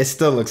 it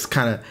still looks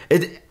kind of...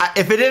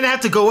 If it didn't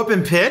have to go up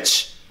in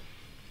pitch...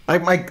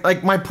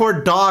 Like my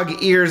poor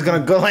dog ear is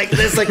gonna go like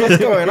this, like what's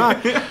going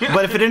on?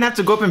 But if it didn't have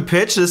to go up in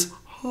pitch,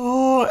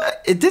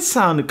 it did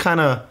sound kind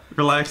of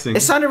relaxing.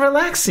 It sounded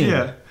relaxing.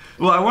 Yeah.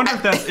 Well, I wonder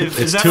if that's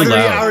It's that too 3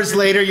 loud. hours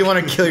later, you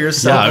want to kill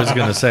yourself. Yeah, I was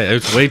gonna say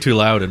it's way too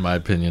loud in my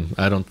opinion.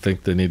 I don't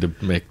think they need to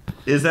make.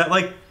 Is that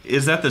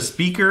the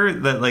speaker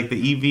that like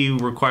the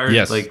EV requires?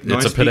 Yes, like it's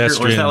noise a speaker, or is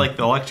pedestrian- that like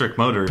the electric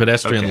motor?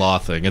 Pedestrian Okay. law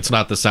thing. It's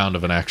not the sound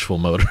of an actual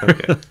motor.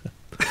 Okay.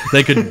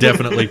 They could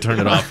definitely turn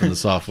it off in the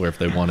software if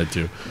they wanted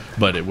to,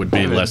 but it would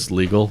be less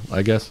legal,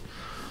 I guess.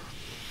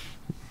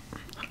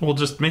 We'll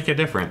just make it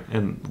different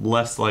and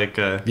less like.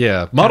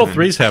 Yeah, Model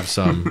 3s have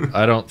some.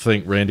 I don't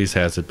think Randy's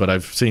has it, but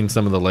I've seen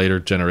some of the later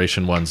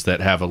generation ones that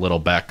have a little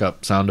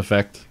backup sound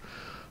effect.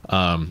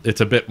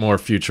 It's a bit more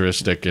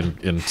futuristic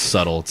and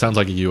subtle. It sounds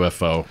like a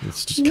UFO.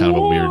 It's just kind of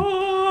a weird.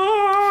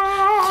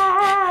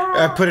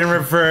 I put in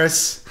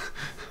reverse.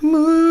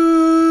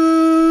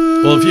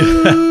 Well,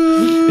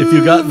 if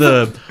you got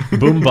the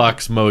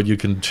boombox mode, you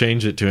can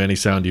change it to any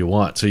sound you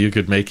want. So you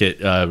could make it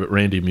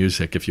Randy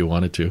music if you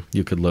wanted to.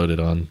 You could load it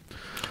on.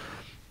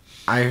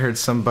 I heard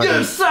somebody.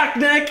 You suck,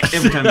 Nick.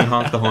 Every time you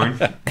honk the horn.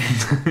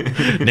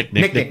 Nick.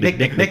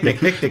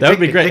 That would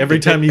be great. Every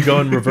time you go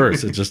in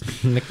reverse, it's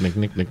just Nick.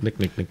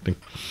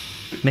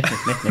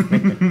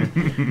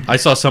 I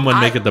saw someone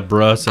make it the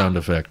bruh sound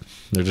effect.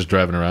 They're just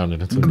driving around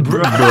and it's like,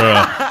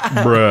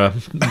 bruh.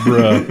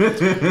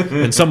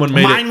 And someone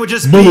made Mine would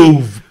just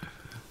move.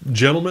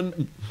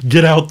 Gentlemen,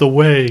 get out the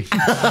way.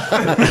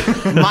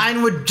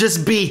 Mine would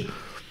just be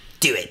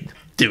do it.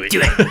 There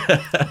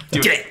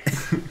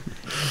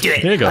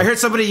you go. I heard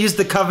somebody use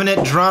the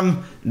Covenant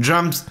drum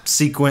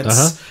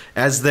sequence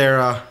as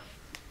their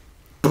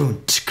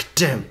boom.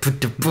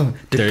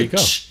 There you go.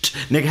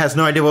 Nick has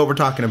no idea what we're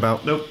talking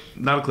about. Nope,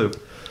 not a clue.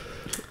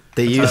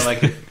 They use I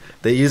like it.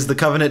 They use the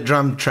Covenant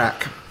drum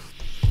track.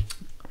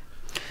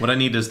 What I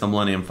need is the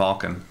Millennium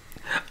Falcon.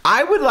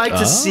 I would like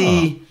to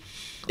see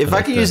if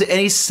I could use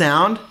any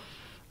sound.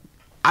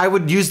 I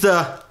would use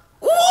the.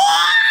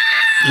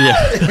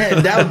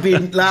 Yeah, that would be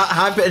loud,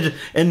 high pitch,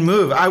 and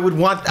move. I would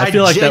want. I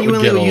feel like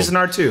genuinely that would would use an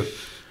R2.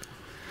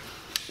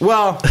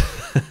 Well,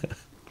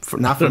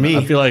 not for me.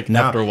 I feel like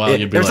after a while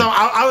you'd be like,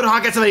 I would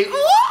honk at somebody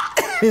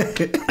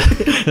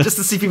just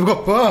to see people go,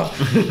 whoa.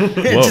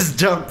 Just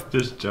jump.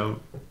 Just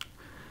jump.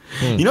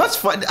 You know what's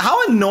fun?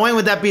 How annoying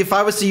would that be if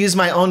I was to use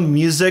my own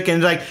music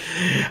and like,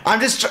 I'm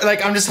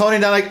just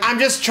holding down like I'm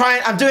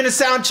doing a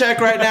sound check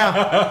right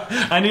now.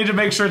 I need to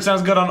make sure it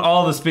sounds good on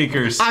all the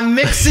speakers. I'm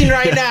mixing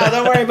right now.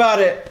 Don't worry about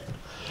it.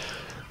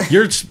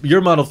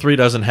 Your Model 3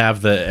 doesn't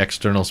have the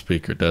external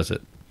speaker, does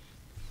it?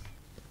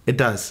 It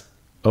does.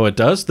 Oh, it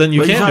does? Then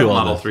you can do all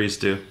Model this.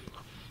 3s do.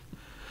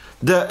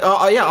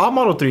 All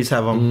Model 3s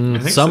have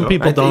them. Some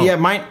people don't. Yeah,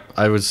 mine.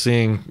 I was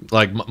seeing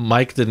like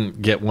Mike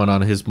didn't get one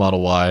on his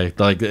Model Y.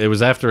 Like it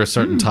was after a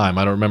certain time.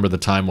 I don't remember the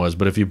time was,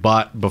 but if you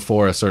bought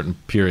before a certain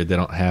period, they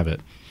don't have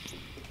it.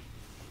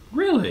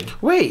 Really?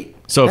 Wait.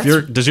 So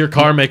does your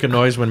car make a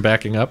noise when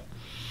backing up?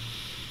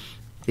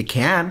 It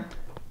can.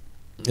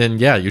 And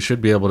yeah, you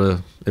should be able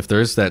to. If there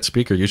is that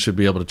speaker, you should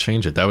be able to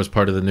change it. That was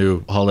part of the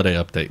new holiday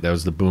update. That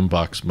was the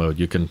boombox mode.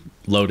 You can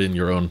load in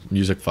your own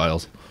music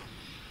files.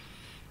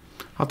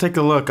 I'll take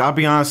a look. I'll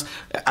be honest.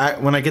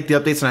 When I get the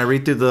updates and I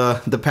read through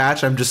the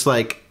patch, I'm just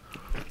like,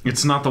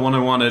 it's not the one I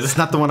wanted. It's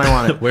not the one I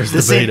wanted. Where's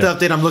this the ain't beta?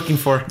 the update I'm looking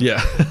for.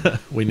 Yeah,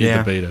 we need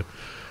the beta.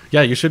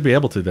 Yeah, you should be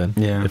able to then.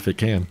 Yeah. If it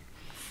can.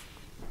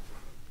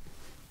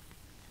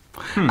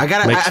 I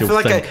feel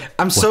like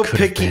I'm so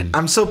picky.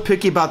 I'm so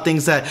picky about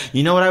things that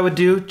you know what I would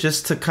do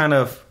just to kind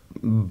of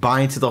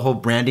buy into the whole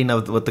branding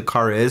of what the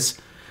car is.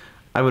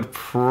 I would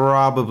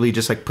probably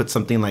just like put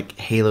something like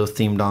Halo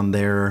themed on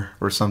there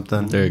or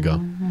something. There you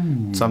go.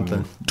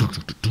 Something.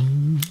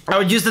 I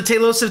would use the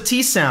Talos of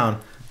T sound.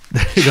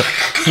 There you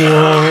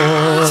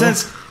go.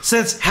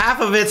 Since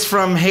half of it's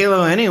from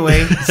Halo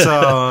anyway,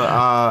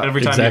 so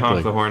every time you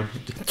honk the horn.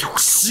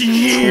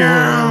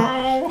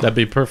 That'd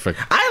be perfect.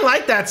 I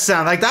like that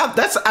sound. Like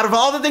that's out of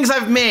all the things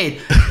I've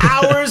made,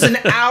 hours and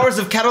hours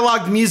of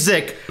cataloged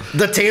music,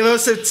 the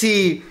Talos of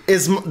T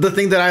is the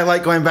thing that I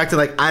like going back to.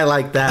 Like I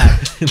like that.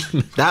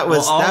 That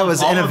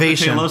was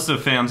innovation. All of the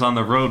Talos fans on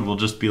the road will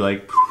just be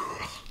like,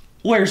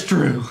 "Where's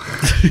Drew?"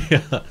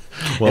 Yeah.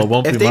 Well, it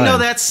won't be if they mine. know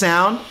that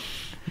sound.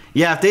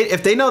 Yeah,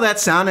 if they know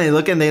that sound and they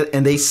look and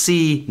they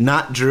see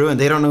not Drew and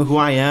they don't know who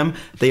I am,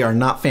 they are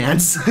not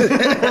fans. They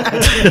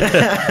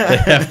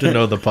have to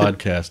know the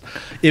podcast.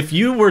 If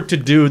you were to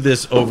do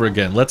this over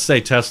again, let's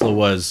say Tesla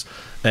was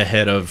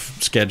ahead of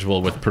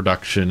schedule with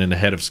production and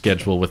ahead of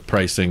schedule with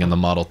pricing in the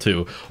Model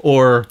 2,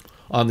 or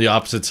on the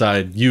opposite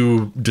side,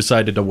 you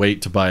decided to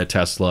wait to buy a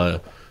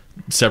Tesla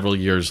several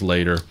years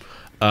later.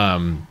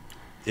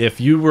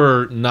 If you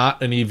were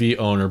not an EV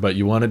owner, but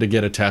you wanted to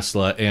get a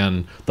Tesla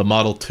and the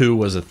Model 2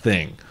 was a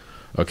thing,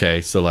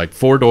 okay, so like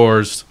 4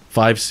 doors,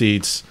 5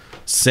 seats,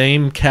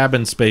 same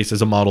cabin space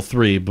as a Model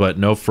 3, but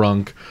no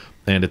frunk,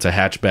 and it's a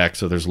hatchback,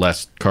 so there's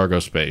less cargo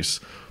space,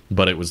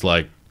 but it was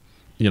like,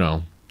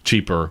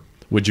 cheaper.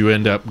 Would you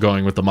end up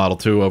going with the Model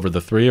 2 over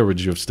the 3, or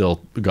would you have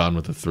still gone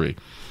with the 3?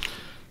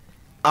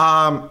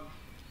 I'll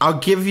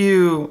give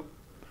you...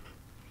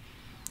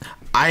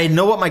 I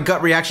know what my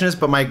gut reaction is,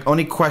 but my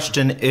only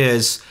question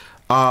is,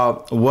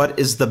 what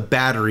is the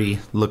battery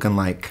looking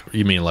like?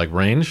 You mean like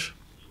range?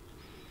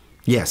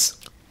 Yes.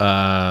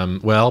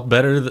 Well,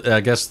 better. I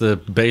guess the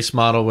base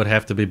model would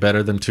have to be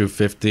better than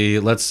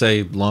 250. Let's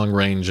say long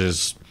range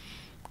is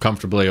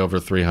comfortably over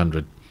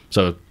 300.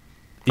 So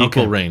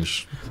equal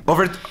range.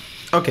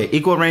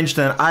 Equal range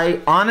then.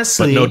 I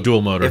honestly... But no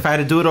dual motor. If I had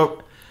to do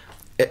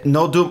it...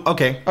 No dual...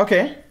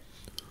 Okay.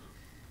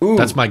 Ooh.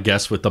 That's my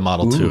guess with the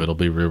Model 2. It'll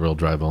be rear-wheel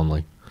drive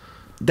only.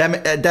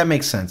 That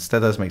makes sense.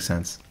 That does make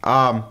sense.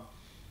 To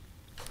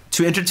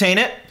entertain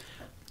it,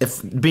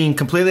 if being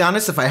completely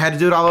honest, if I had to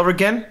do it all over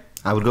again,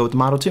 I would go with the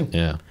Model 2.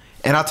 Yeah.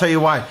 And I'll tell you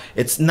why.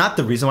 It's not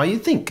the reason why you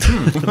think.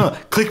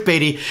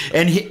 Clickbaity.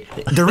 And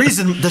the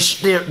reason,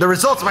 the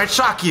results might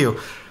shock you.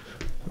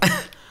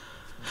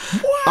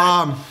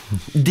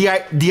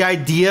 The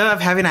idea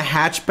of having a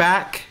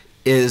hatchback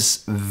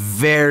is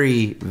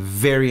very,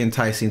 very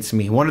enticing to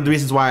me. One of the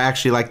reasons why I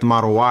actually like the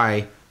Model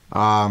Y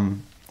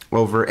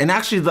over, and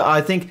actually,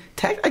 I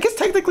guess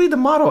technically the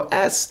Model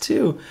S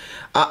too.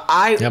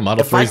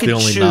 Model 3 is the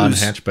only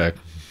non-hatchback.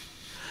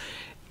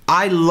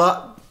 I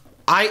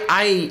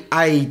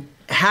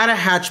had a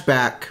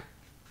hatchback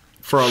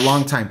for a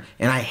long time,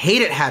 and I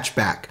hated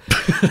hatchback.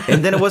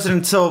 And then it wasn't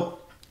until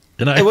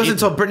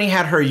Brittany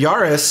had her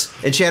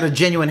Yaris, and she had a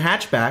genuine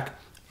hatchback,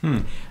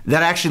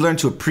 that I actually learned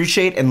to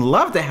appreciate and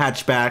love the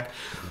hatchback.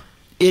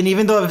 And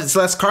even though it's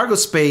less cargo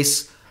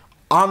space,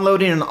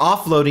 onloading and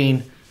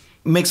offloading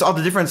makes all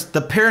the difference.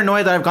 The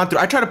paranoia that I've gone through.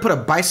 I tried to put a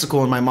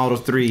bicycle in my Model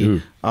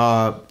 3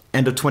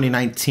 end of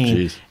 2019.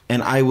 Jeez.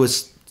 And I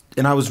was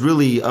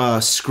really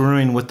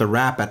screwing with the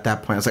wrap at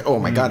that point. I was like, oh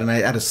my God, and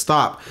I had to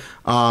stop.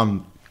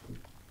 And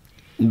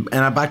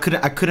I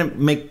couldn't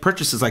make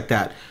purchases like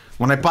that.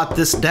 When I bought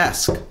this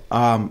desk,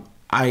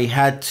 I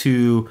had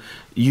to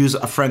use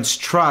a friend's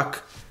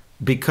truck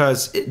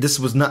because this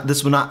would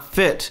not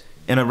fit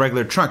in a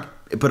regular trunk,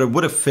 but it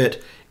would have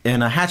fit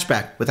in a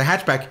hatchback. With a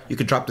hatchback, you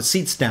could drop the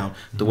seats down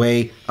the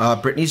way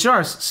Brittany's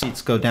Yaris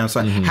seats go down.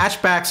 So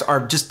hatchbacks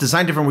are just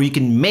designed different where you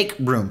can make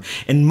room.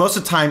 And most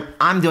of the time,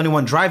 I'm the only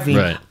one driving.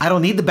 Right. I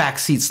don't need the back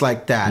seats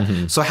like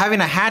that. So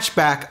having a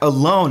hatchback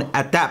alone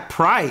at that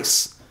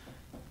price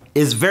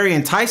is very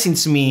enticing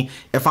to me.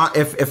 If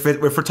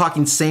we're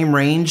talking same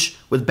range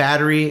with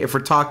battery, if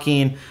we're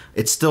talking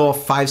it's still a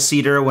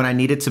 5-seater when I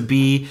need it to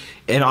be,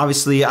 and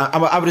obviously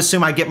I would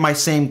assume I get my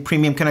same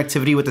premium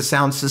connectivity with the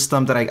sound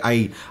system that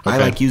I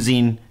like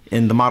using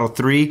in the Model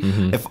 3.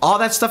 If all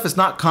that stuff is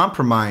not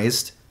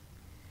compromised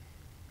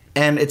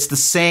and it's the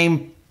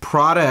same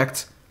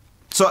product,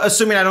 so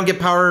assuming I don't get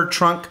power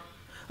trunk,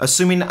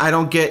 assuming I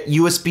don't get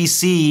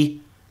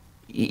USB-C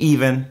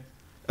even,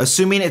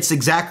 assuming it's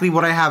exactly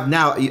what I have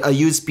now, a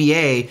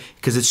USB-A,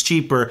 because it's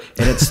cheaper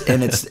and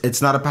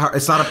it's not a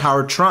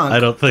power trunk. I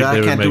don't think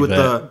they would make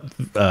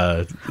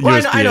that.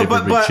 USB-A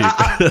would be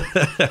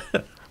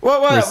cheap.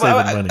 Well,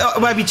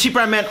 I'd be cheaper.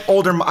 I meant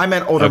older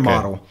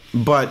model.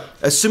 But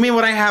assuming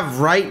what I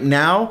have right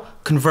now,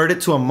 convert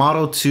it to a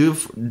Model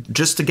 2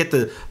 just to get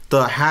the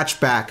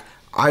hatchback,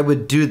 I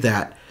would do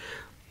that.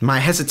 My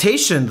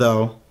hesitation,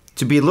 though,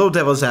 to be a little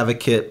devil's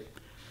advocate,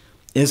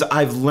 is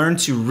I've learned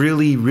to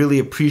really, really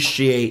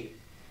appreciate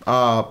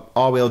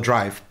all-wheel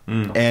drive.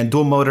 And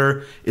dual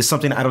motor is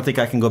something I don't think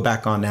I can go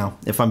back on now,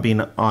 if I'm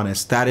being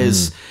honest. That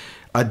is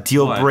a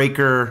deal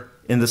breaker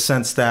in the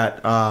sense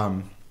that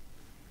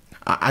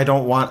I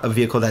don't want a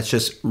vehicle that's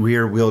just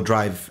rear-wheel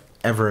drive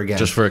ever again.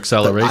 Just for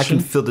acceleration? I can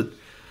feel the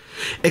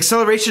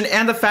acceleration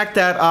and the fact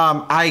that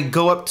I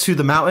go up to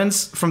the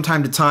mountains from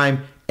time to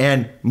time,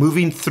 and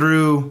moving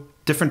through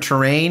different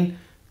terrain,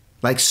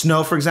 like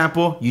snow, for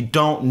example, you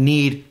don't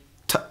need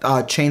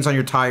chains on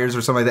your tires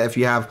or something like that if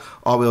you have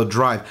all-wheel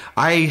drive.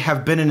 I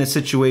have been in a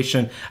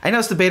situation, I know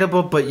it's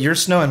debatable, but your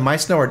snow and my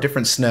snow are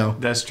different snow.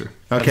 That's true.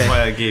 Okay. That's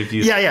why I gave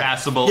you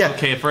passable. Yeah.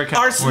 Okay, for a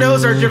our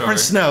snows are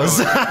different snows.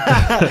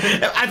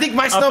 I think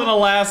my snow... Up in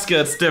Alaska,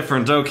 it's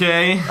different,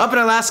 okay? Up in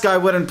Alaska, I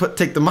wouldn't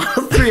take the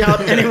Model 3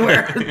 out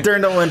anywhere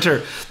during the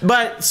winter.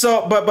 But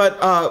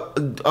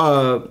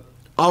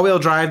all-wheel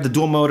drive, the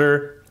dual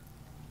motor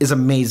is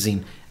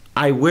amazing.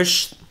 I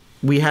wish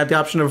we had the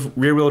option of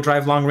rear-wheel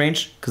drive long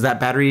range, because that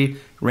battery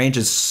range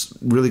is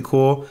really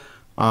cool.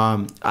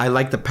 I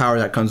like the power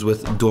that comes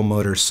with dual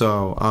motor,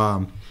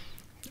 so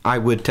I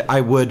would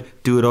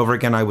do it over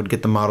again. I would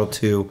get the Model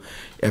 2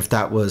 if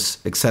that was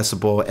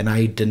accessible, and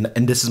I didn't.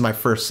 And this is my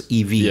first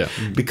EV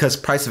because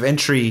price of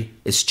entry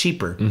is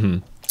cheaper,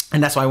 and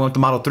that's why I went with the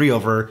Model 3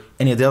 over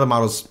any of the other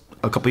models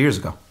a couple years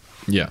ago.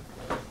 Yeah.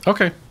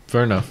 Okay.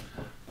 Fair enough.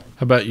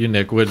 How about you,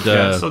 Nick? Would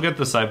I'd still get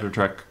the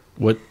Cybertruck.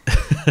 What?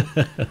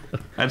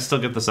 I'd still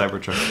get the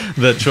Cybertruck.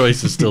 The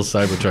choice is still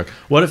Cybertruck.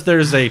 What if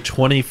there's a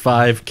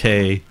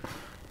 $25K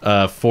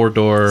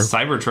 4-door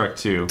Cybertruck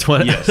 2?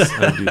 Yes,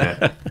 I'd do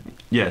that.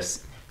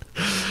 Yes.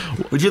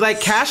 Would you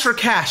like cash or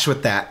cash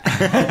with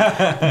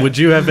that? Would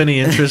you have any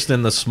interest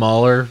in the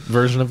smaller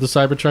version of the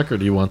Cybertruck, or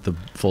do you want the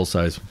full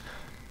size?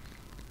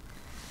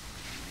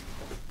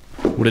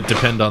 Would it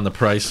depend on the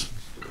price?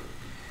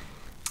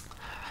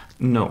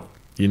 No.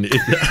 No. No.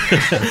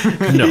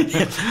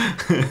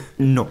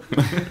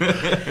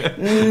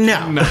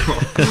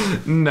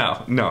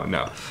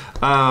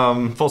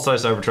 Full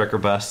size Cybertruck or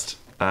bust.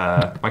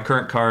 My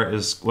current car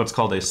is what's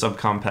called a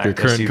subcompact Your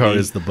current SUV, car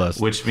is the bust,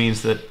 which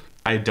means that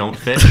I don't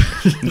fit.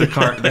 The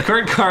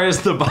current car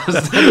is the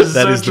bust.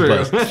 That is true.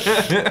 The bust.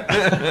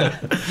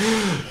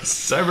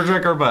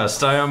 Cybertruck or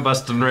bust. I am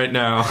busting right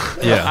now.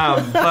 Yeah.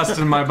 I'm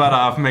busting my butt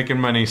off making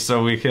money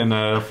so we can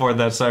afford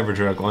that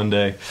Cybertruck one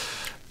day.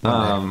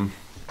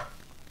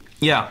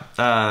 Yeah.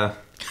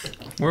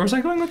 Where was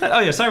I going with that? Oh,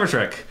 yeah,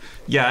 Cybertruck.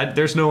 Yeah,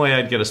 there's no way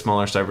I'd get a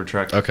smaller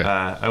Cybertruck. Okay.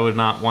 I would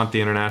not want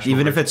the international.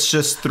 Even if it's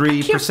just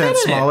 3%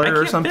 smaller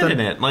or something? Fit in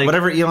it. Like,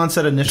 whatever Elon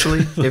said initially.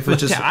 If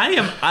it's just...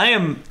 I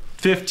am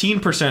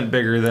 15%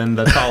 bigger than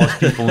the tallest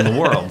people in the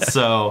world.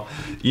 So,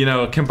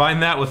 combine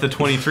that with the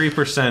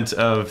 23%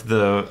 of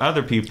the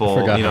other people.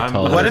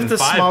 What if the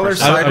smaller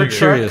Cybertruck? I'm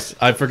curious.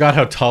 I forgot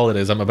how tall it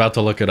is. I'm about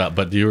to look it up,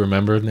 but do you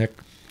remember, Nick?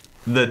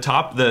 The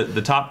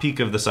top peak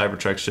of the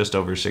Cybertruck's just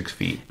over 6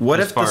 feet. What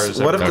if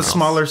the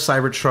smaller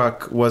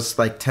Cybertruck was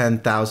like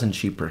 10,000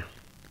 cheaper?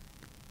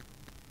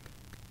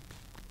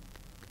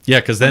 Yeah,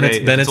 because then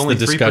it's the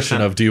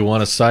discussion of, do you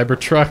want a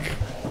Cybertruck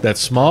that's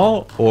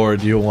small, or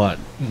do you want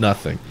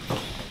nothing?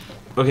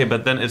 Okay,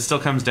 but then it still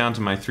comes down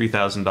to my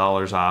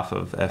 $3,000 off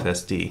of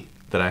FSD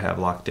that I have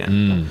locked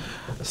in.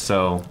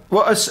 So,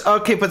 well,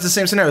 okay, but it's the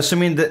same scenario.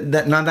 Assuming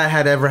that none of that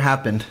had ever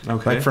happened.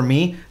 Okay. Like for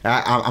me,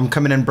 I'm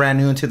coming in brand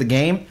new into the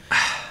game.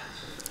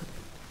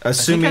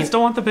 Assuming I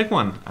still want the big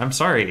one. I'm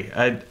sorry.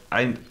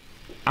 I'm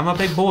a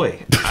big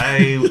boy.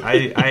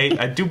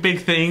 I do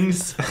big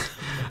things.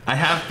 I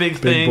have big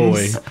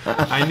things. Boy.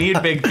 I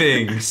need big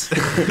things.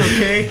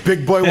 Okay?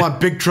 Big boy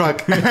want big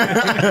truck. I'm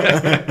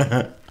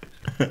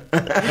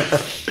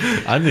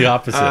the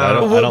opposite. I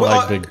don't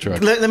like big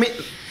trucks.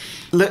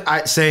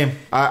 Same.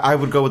 I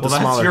would go with the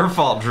smaller. That's your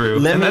fault, Drew.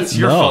 That's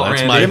your fault,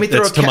 Randy.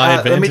 That's to my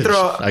advantage.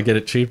 I get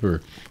it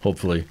cheaper,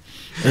 hopefully.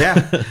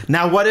 Yeah.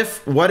 Now, what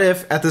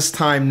if at this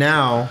time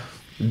now,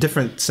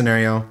 different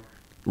scenario,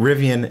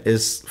 Rivian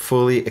is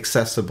fully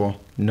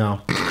accessible?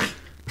 No.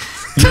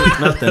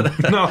 Nothing.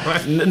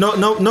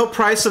 No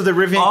price of the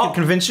Rivian can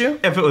convince you.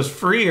 If it was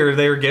free, or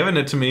they were giving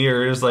it to me,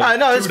 or it was like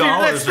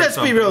let's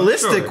be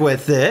realistic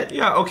with it.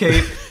 Yeah.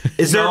 Okay.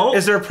 Is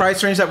there a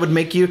price range that would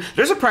make you?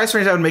 There's a price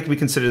range that would make me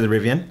consider the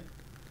Rivian.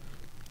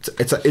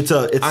 It's.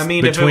 I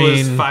mean, if it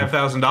was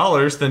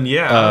 $5,000, then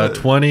yeah.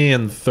 20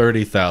 and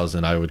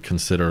 30,000, I would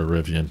consider a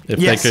Rivian.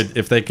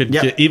 If they could,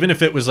 get, even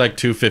if it was like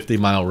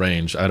 250-mile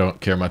range, I don't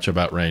care much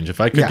about range.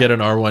 If I could get an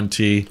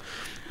R1T,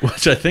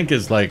 which I think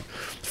is like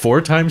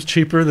 4 times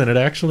cheaper than it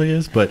actually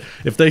is, but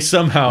if they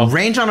somehow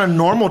range on a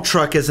normal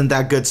truck isn't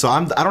that good, so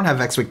I don't have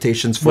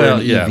expectations for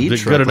an EV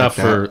truck. Good enough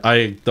for.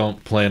 I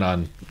don't plan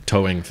on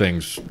towing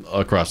things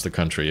across the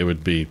country. It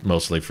would be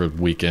mostly for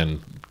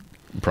weekend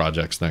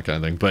projects, that kind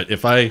of thing. But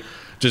if I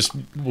just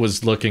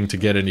was looking to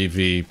get an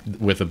EV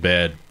with a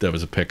bed that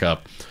was a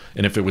pickup,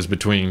 and if it was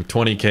between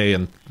 20K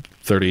and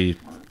 30,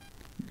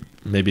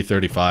 maybe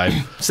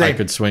 35, I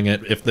could swing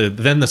it.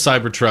 Then the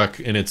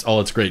Cybertruck and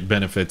all its great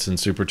benefits and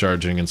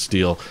supercharging and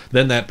steel,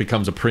 then that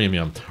becomes a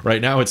premium.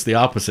 Right now it's the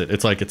opposite.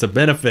 It's like it's a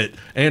benefit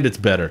and it's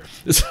better.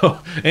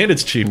 And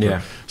it's cheaper.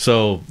 Yeah.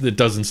 So it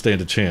doesn't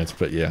stand a chance,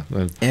 but yeah.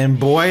 And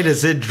boy,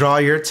 does it draw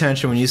your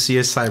attention when you see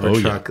a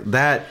Cybertruck. Oh,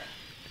 yeah.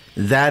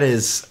 That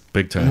is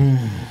big time.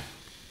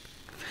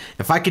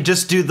 If I could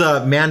just do the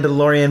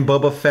Mandalorian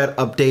Boba Fett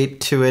update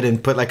to it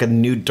and put like a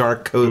new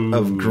dark coat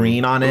of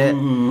green on it,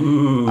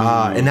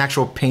 an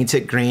actual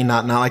painted green,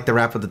 not like the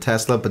wrap of the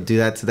Tesla, but do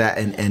that to that,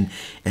 and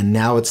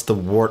now it's the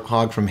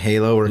Warthog from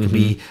Halo, or it could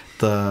be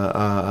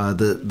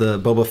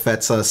the Boba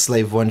Fett's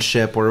Slave One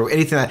ship, or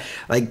anything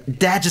like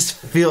that. Just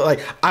feel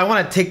like I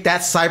want to take that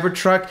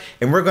Cybertruck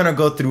and we're gonna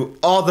go through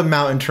all the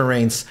mountain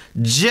terrains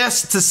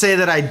just to say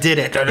that I did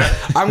it.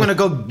 I'm gonna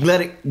go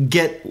let it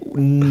get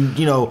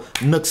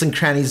nooks and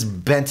crannies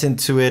bent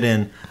into it,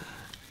 and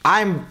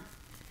I'm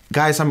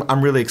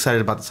really excited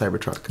about the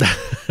Cybertruck.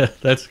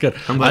 That's good.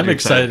 I'm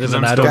excited,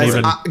 and I don't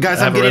even. Guys,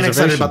 I'm getting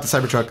excited about the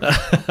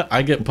Cybertruck.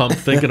 I get pumped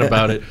thinking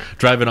about it.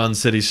 Driving on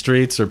city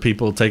streets or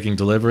people taking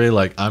delivery,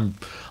 like I'm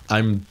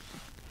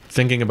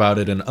thinking about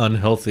it an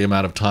unhealthy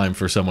amount of time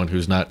for someone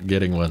who's not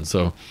getting one.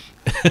 So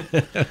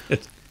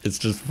it's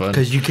just fun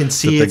because you can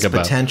see its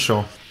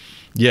potential.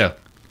 Yeah.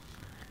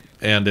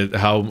 And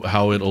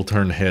how it'll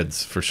turn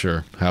heads for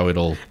sure. How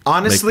it'll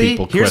honestly. Make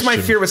people question. Here's my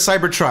fear with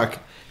Cybertruck.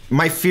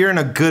 My fear in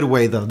a good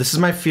way, though. This is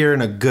my fear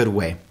in a good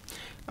way.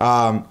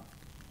 I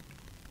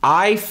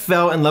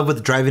fell in love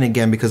with driving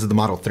again because of the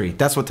Model 3.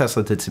 That's what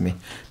Tesla did to me.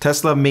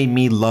 Tesla made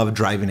me love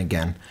driving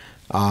again.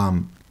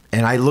 And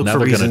I look for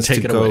reasons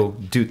to go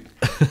do.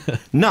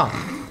 No,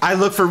 I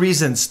look for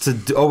reasons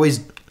to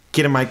always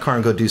get in my car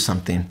and go do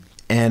something.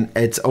 And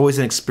it's always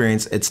an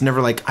experience. It's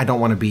never like I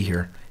don't want to be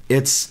here.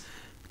 It's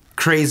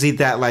crazy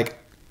that like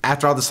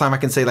after all this time I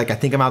can say like I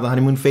think I'm out of the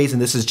honeymoon phase,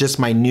 and this is just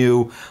my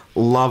new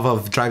love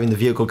of driving the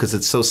vehicle because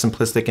it's so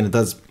simplistic and it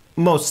does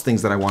most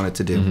things that I want it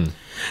to do. Mm-hmm.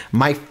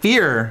 My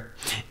fear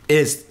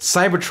is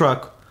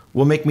Cybertruck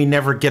will make me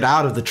never get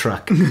out of the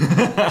truck.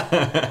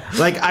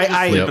 Like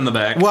I sleep in the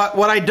back.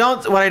 What I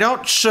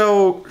don't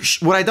show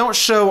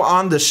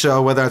on the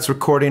show, whether it's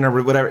recording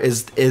or whatever,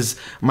 is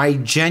my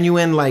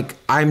genuine like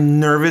I'm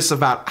nervous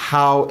about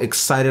how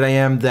excited I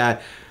am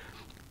that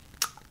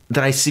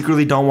I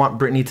secretly don't want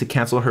Brittany to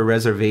cancel her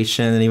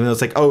reservation, and even though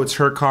it's like, oh, it's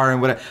her car and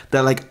whatever,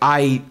 that like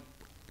I'm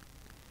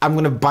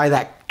gonna buy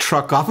that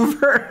truck off of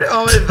her.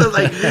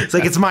 It's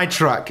like it's my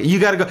truck. You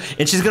gotta go,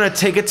 and she's gonna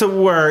take it to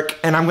work,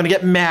 and I'm gonna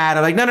get mad.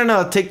 I'm like,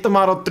 no, take the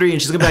Model 3,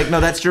 and she's gonna be like, no,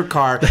 that's your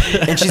car,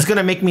 and she's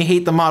gonna make me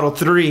hate the Model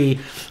 3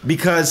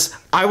 because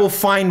I will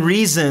find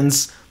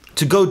reasons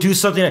to go do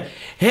something. Like,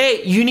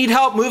 hey, you need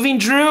help moving,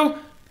 Drew?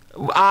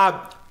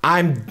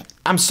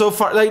 I'm so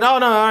far. Like, no, all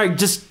right,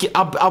 just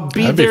I'll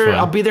be there.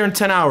 I'll be there in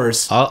 10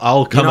 hours.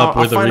 I'll come up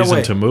with a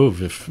reason to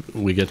move if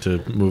we get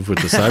to move with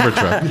the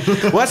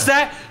Cybertruck. What's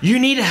that? You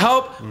need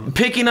help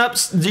picking up?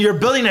 You're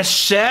building a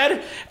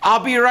shed.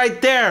 I'll be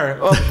right there.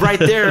 Oh, right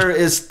there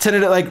is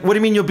tentative. Like, what do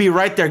you mean you'll be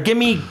right there? Give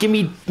me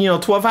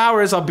 12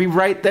 hours. I'll be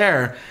right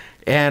there.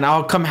 And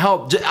I'll come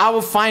help. I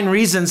will find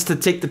reasons to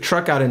take the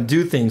truck out and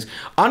do things.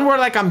 Unwhere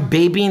like I'm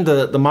babying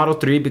the Model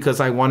 3 because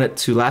I want it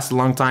to last a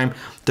long time.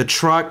 The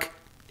truck,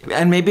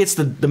 and maybe it's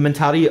the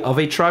mentality of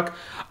a truck.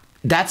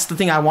 That's the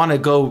thing I want to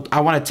go.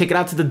 I want to take it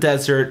out to the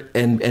desert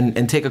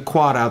and take a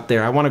quad out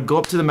there. I want to go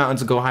up to the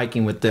mountains and go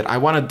hiking with it. I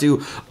want to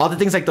do all the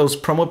things like those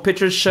promo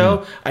pictures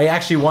show. I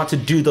actually want to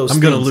do those things.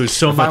 I'm going to lose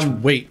so much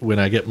weight when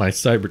I get my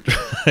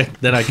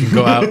Cybertruck. Then I can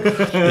go out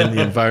in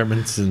the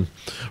environments and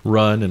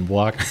run and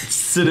walk.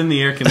 Sit in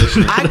the air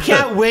conditioner. I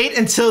can't wait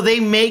until they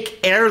make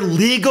air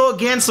legal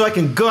again so I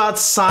can go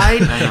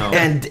outside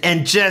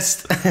and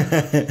just...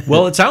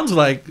 Well, it sounds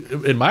like,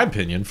 in my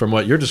opinion, from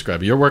what you're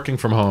describing, you're working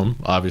from home,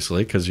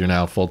 obviously, because you're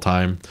now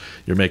full-time,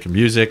 you're making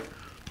music,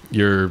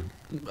 you're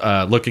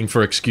looking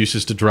for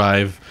excuses to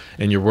drive,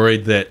 and you're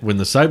worried that when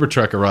the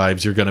Cybertruck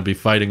arrives, you're going to be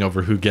fighting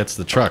over who gets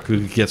the truck,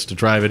 who gets to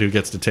drive it, who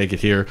gets to take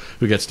it here,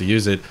 who gets to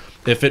use it.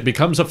 If it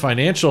becomes a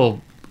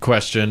financial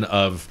question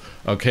of,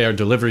 okay, our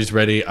delivery's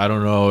ready, I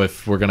don't know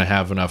if we're going to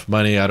have enough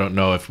money, I don't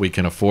know if we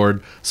can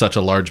afford such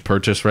a large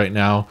purchase right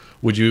now,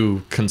 would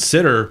you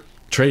consider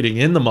trading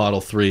in the Model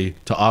 3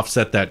 to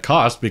offset that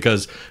cost,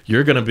 because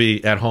you're going to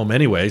be at home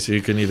anyway, so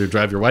you can either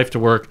drive your wife to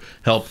work,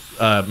 help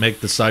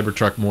make the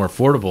Cybertruck more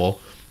affordable,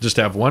 just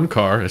have one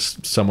car, as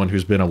someone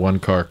who's been a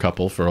one-car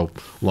couple for a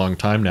long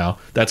time now,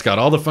 that's got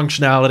all the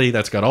functionality,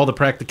 that's got all the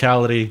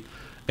practicality,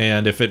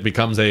 and if it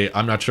becomes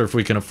I'm not sure if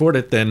we can afford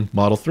it, then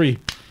Model 3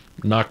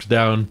 knocked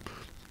down,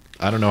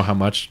 I don't know how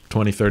much,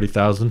 20,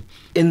 30,000?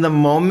 In the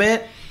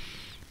moment,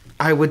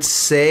 I would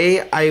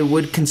say I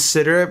would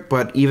consider it,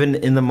 but even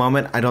in the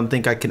moment, I don't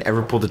think I can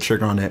ever pull the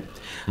trigger on it.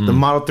 The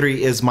Model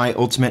 3 is my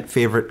ultimate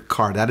favorite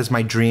car. That is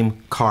my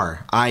dream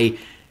car.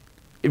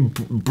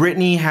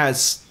 Brittany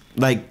has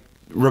like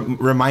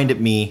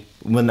reminded me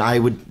when I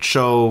would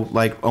show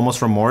like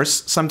almost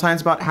remorse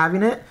sometimes about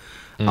having it.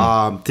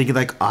 Thinking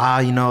like,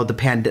 the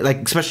pandemic,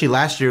 like especially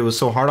last year, it was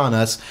so hard on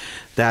us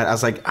that I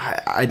was like,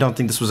 I don't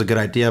think this was a good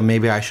idea.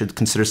 Maybe I should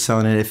consider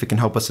selling it if it can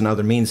help us in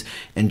other means.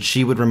 And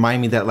she would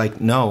remind me that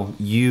like, no,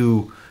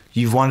 you've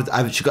wanted.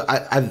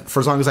 For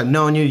as long as I've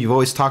known you, you've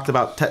always talked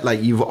about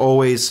like you've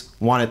always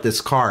wanted this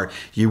car.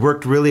 You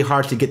worked really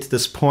hard to get to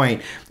this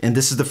point, and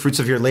this is the fruits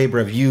of your labor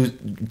of you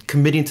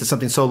committing to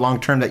something so long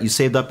term that you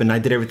saved up. And I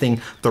did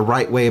everything the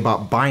right way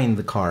about buying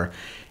the car,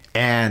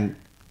 and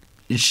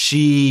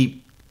she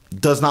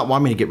does not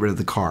want me to get rid of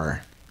the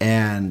car.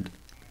 And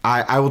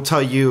I'll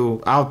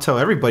tell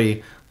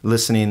everybody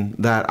listening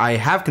that I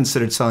have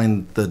considered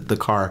selling the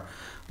car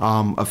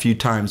a few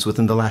times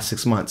within the last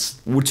 6 months,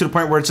 to the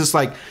point where it's just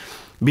like,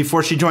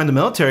 before she joined the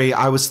military,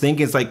 I was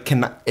thinking it's like,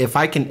 if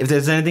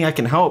there's anything I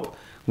can help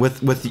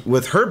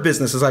with her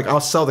business, it's like,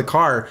 I'll sell the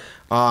car.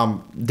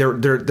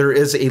 There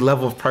is a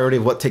level of priority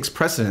of what takes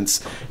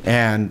precedence,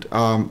 and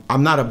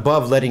I'm not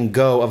above letting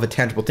go of a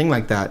tangible thing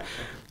like that.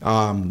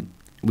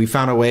 We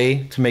found a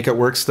way to make it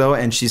work still,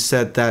 and she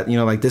said that,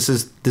 like, this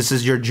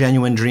is your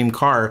genuine dream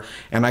car,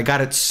 and I got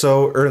it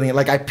so early,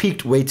 like I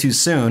peaked way too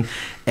soon,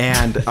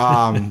 and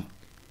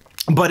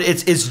but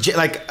it's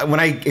like when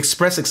I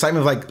express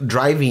excitement of like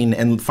driving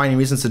and finding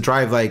reasons to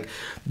drive, like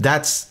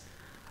that's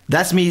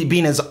me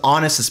being as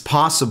honest as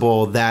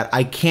possible that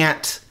I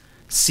can't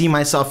see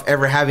myself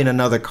ever having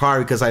another car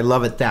because I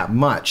love it that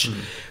much.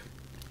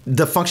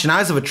 The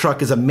functionalities of a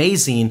truck is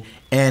amazing,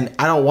 and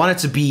I don't want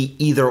it to be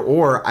either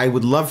or. I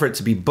would love for it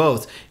to be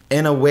both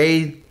in a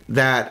way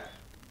that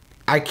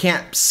I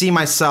can't see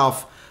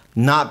myself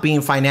not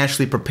being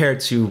financially prepared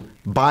to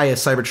buy a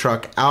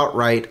Cybertruck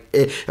outright.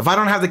 If I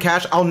don't have the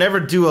cash, I'll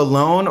never do a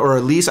loan or a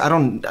lease. I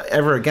don't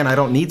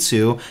need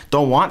to,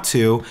 don't want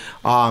to.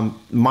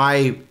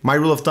 My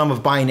rule of thumb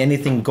of buying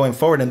anything going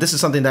forward, and this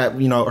is something that,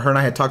 her and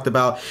I had talked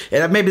about,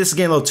 and maybe this is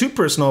getting a little too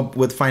personal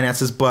with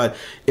finances, but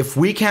if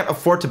we can't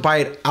afford to buy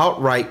it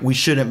outright, we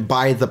shouldn't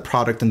buy the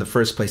product in the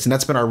first place. And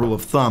that's been our rule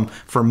of thumb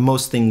for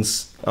most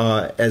things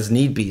as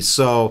need be.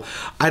 So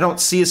I don't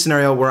see a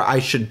scenario where I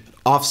should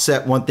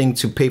offset one thing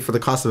to pay for the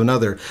cost of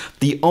another.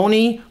 The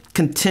only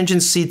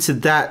contingency to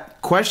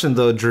that question,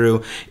 though,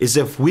 Drew, is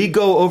if we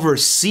go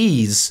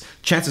overseas,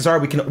 chances are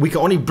we can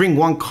only bring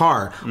one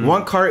car.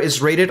 One car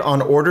is rated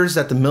on orders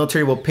that the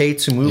military will pay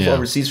to move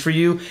overseas for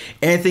you.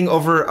 Anything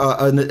over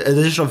an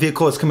additional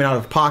vehicle is coming out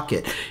of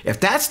pocket. If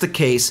that's the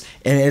case,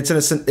 and it's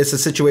a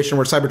situation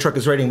where Cybertruck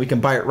is ready and we can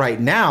buy it right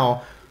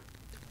now,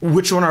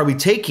 which one are we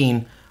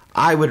taking?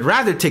 I would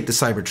rather take the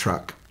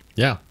Cybertruck.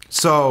 Yeah.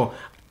 So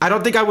I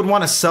don't think I would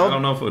want to sell. I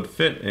don't know if it would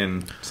fit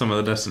in some of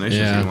the destinations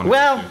you want to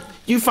go to.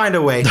 You find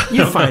a way.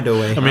 You find a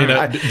way. I mean,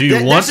 do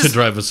you want to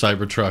drive a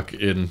Cybertruck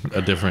in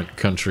a different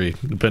country,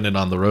 depending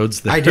on the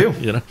roads there? I do.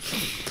 You know?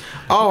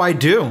 Oh, I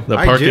do. The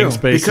parking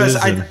spaces.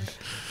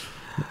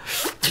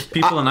 Because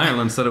People in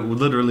Ireland said it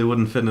literally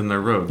wouldn't fit in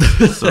their roads.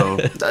 So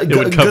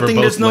good thing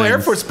there's no Air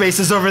Force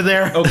bases over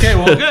there. Okay,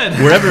 well, good.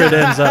 Wherever it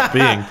ends up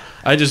being.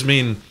 I just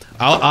mean,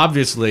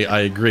 obviously,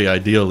 I agree.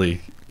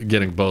 Ideally,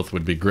 getting both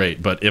would be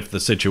great. But if the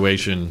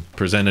situation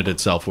presented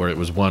itself where it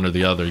was one or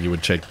the other, you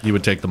would take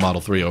the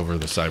Model 3 over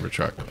the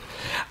Cybertruck.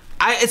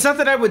 It's not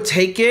that I would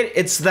take it.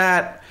 It's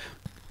that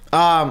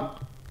I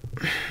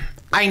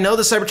know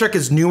the Cybertruck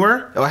is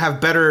newer. It'll have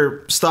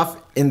better stuff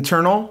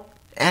internal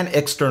and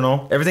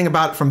external. Everything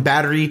about it, from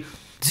battery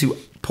to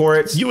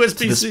ports, USB-C.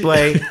 to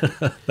display.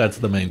 That's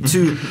the main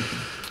to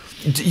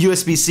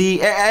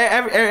USB-C.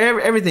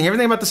 Everything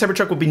about the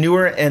Cybertruck will be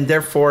newer and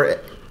therefore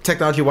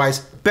technology-wise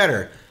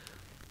better.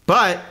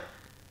 But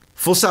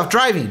full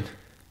self-driving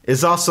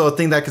is also a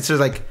thing that considers,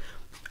 like,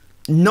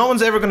 no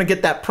one's ever going to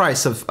get that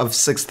price of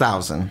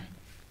 $6,000.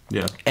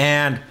 Yeah.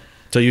 And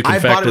so you can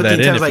factor that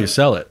in if you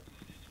sell it.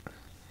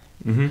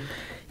 Mm-hmm.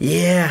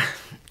 Yeah.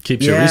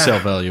 Keeps your resale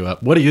value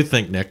up. What do you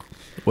think, Nick?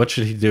 What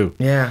should he do?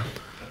 Yeah.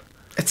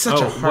 It's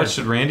such a hard... What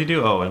should Randy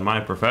do? Oh, in my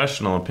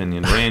professional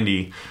opinion,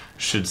 Randy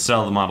should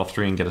sell the Model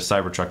 3 and get a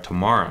Cybertruck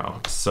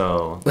tomorrow.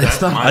 So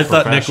that's I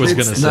thought Nick was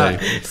going to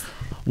say,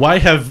 why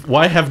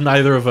have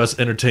neither of us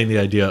entertained the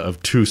idea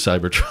of 2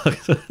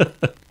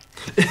 Cybertrucks?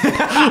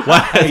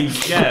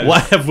 Why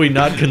have we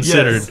not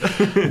considered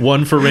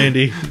one for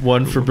Randy,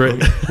 one for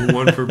Brittany?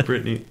 One for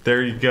Brittany.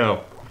 There you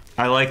go.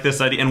 I like this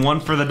idea. And one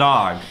for the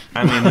dog.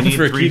 I mean, we need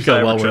for 3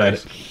 Kiko while we're at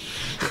it.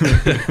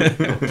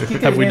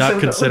 Have we not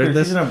considered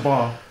this?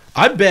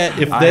 I bet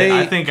if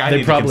I think I they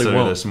need probably to consider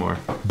won't. this more.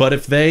 But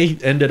if they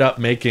ended up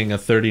making a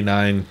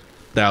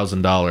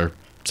 $39,000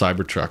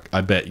 Cybertruck,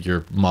 I bet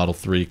your Model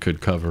 3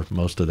 could cover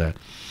most of that.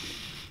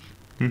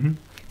 Mm-hmm.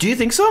 Do you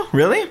think so?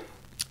 Really?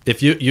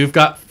 If you've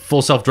got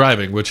full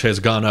self-driving, which has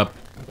gone up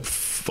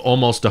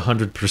almost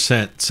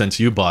 100% since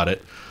you bought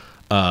it,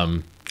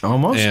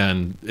 almost,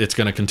 and it's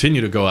going to continue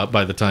to go up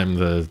by the time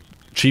the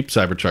cheap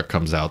Cybertruck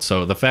comes out.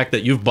 So the fact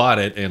that you've bought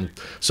it, and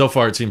so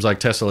far it seems like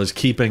Tesla is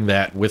keeping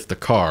that with the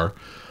car.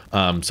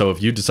 So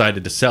if you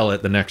decided to sell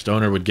it, the next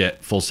owner would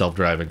get full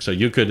self-driving. So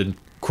you could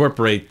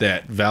incorporate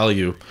that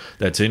value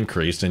that's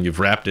increased, and you've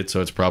wrapped it,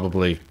 so it's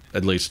probably,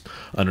 at least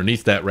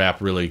underneath that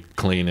wrap, really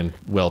clean and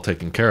well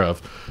taken care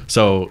of.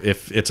 So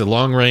if it's a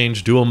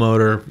long-range dual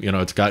motor,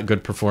 it's got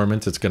good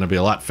performance, it's going to be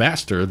a lot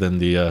faster than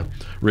the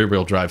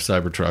rear-wheel drive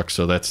Cybertruck.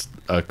 So that's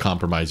a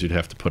compromise you'd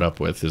have to put up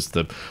with, is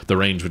the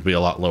range would be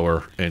a lot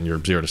lower and your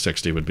 0 to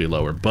 60 would be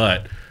lower.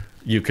 But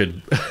you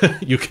could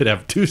you could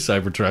have 2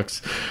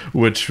 Cybertrucks,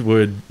 which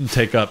would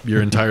take up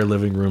your entire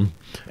living room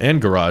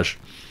and garage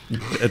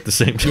at the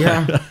same time.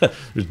 Yeah.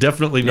 There's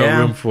definitely no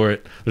room for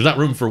it. There's not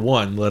room for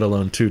 1, let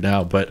alone 2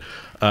 now. But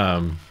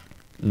no,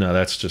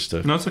 that's just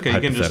a no. It's okay. You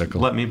can just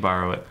let me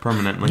borrow it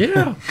permanently.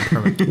 Yeah.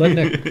 Let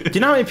Nick. Do you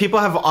know how many people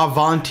have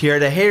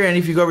volunteered? Hey, Randy,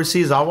 if you go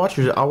overseas, I'll watch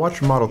your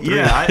Model 3.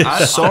 Yeah,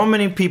 so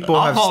many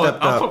people have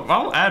stepped up.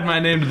 I'll add my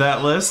name to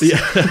that list. Yeah.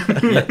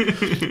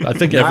 I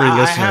think every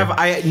listener.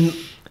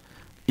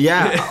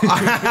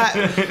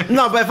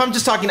 No, but if I'm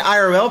just talking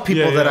IRL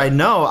people that I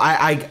know,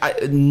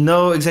 I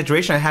no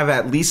exaggeration, I have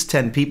at least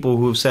 10 people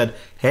who've said,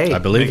 "Hey, I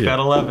believe you." That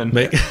 11.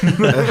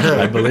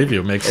 I believe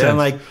you. Makes sense. I'm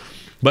like,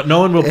 but no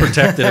one will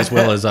protect it as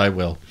well as I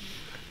will,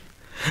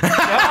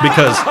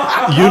 because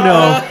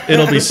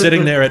it'll be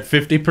sitting there at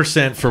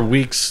 50% for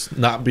weeks,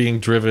 not being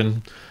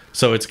driven.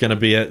 So it's going to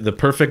be at the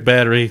perfect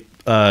battery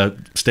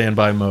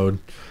standby mode.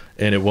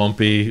 And it won't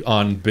be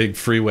on big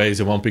freeways.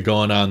 It won't be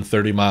going on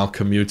 30-mile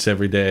commutes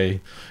every day.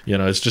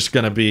 It's just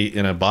going to be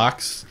in a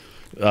box,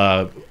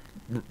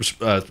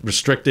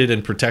 restricted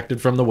and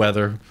protected from the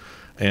weather.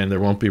 And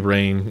there won't be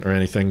rain or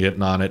anything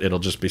getting on it. It'll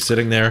just be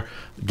sitting there,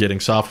 getting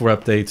software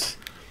updates,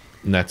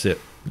 and that's it.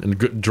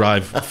 And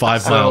drive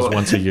 5 miles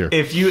once a year.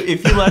 If you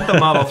let the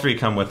Model 3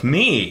 come with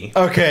me,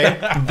 okay,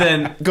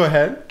 then go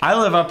ahead. I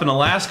live up in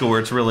Alaska where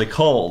it's really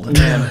cold,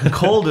 and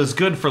cold is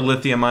good for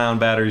lithium-ion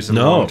batteries and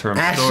long-term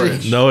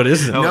storage. No, it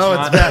isn't. No,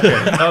 it's bad.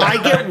 I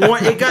get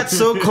warned. It got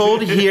so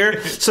cold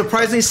here.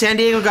 Surprisingly, San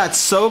Diego got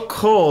so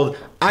cold.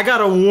 I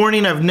got a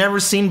warning I've never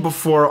seen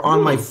before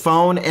on my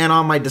phone and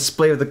on my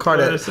display of the car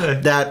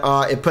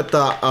that it put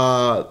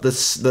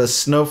the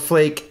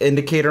snowflake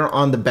indicator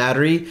on the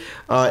battery,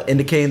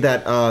 indicating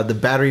that the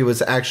battery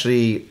was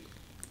actually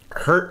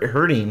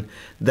hurting.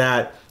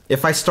 That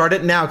if I start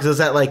it now, because it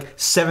was at like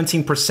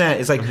 17%,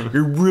 it's like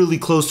you're really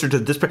closer to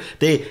this.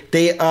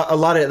 They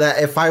allotted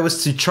that if I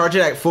was to charge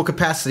it at full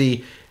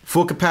capacity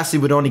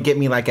would only get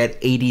me like at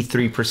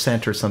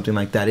 83% or something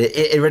like that.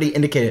 It already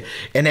indicated,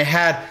 and it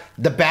had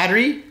the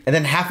battery, and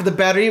then half of the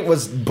battery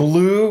was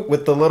blue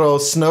with the little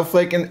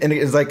snowflake, and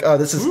it's like, oh,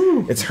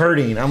 it's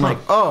hurting. I'm like,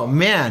 oh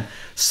man.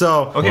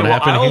 So okay, well,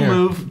 I will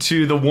move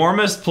to the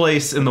warmest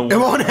place in the world. It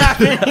won't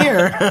happen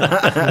here.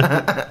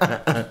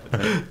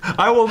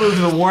 I will move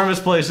to the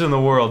warmest place in the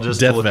world just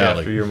Death to look Valley.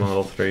 after your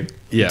Model 3.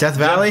 Yeah. Death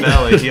Valley? Death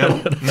Valley,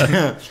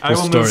 yep. I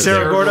will move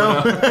Cerro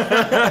Gordo.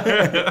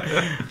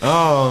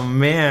 Oh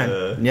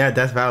man, yeah,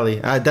 Death Valley.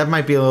 That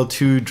might be a little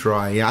too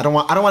dry. Yeah, I don't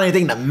want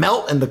anything to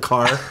melt in the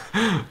car.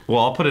 Well,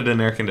 I'll put it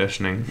in air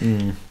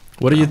conditioning.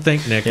 What do you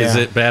think, Nick? Is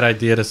it a bad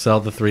idea to sell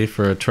the 3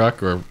 for a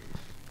truck, or?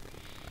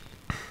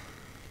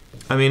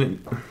 I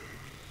mean,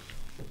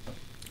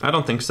 I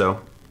don't think so.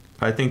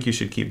 I think you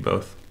should keep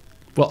both.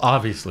 Well,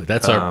 obviously,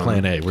 that's our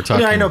plan A. We're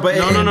talking. Yeah, I know, but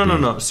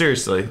no.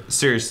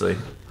 Seriously.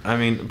 I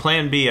mean,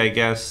 plan B, I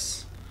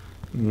guess,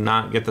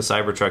 not get the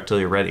Cybertruck till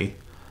you're ready.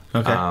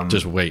 Okay.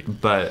 Just wait.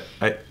 But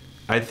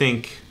I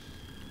think,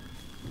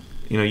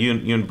 you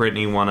and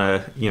Brittany want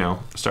to,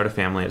 start a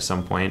family at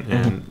some point,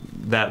 and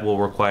that will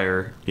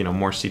require,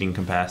 more seating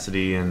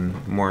capacity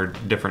and more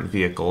different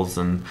vehicles.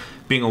 And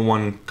being a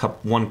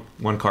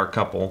one car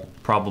couple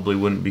probably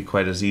wouldn't be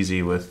quite as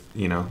easy with,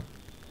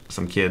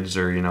 some kids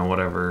or,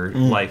 whatever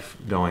life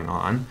going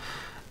on.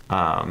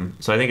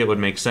 So I think it would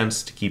make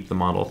sense to keep the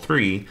Model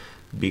 3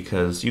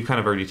 because you've kind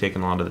of already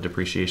taken a lot of the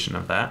depreciation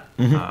of that.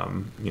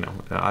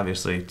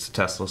 Obviously it's a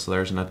Tesla, so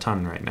there isn't a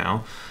ton right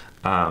now.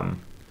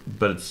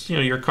 But it's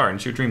your car and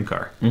it's your dream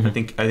car. I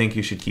think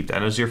you should keep that.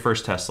 And it's your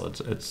first Tesla.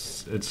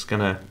 It's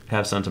gonna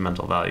have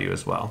sentimental value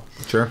as well.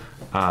 Sure.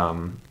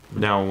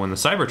 Now when the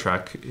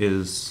Cybertruck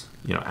is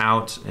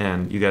out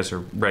and you guys are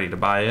ready to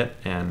buy it,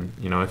 and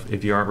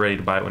if you aren't ready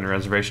to buy it when your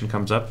reservation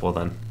comes up, well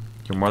then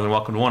you're more than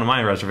welcome to one of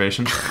my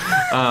reservations.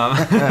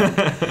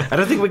 I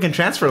don't think we can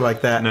transfer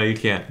like that. No, you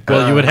can't.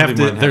 Well, you would have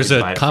to. There's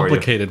a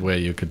complicated way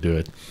you could do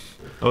it.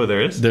 Oh,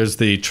 there is? There's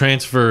the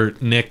transfer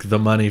Nick the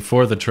money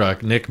for the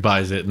truck. Nick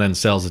buys it and then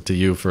sells it to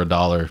you for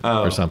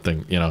 $1 or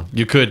something.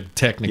 You could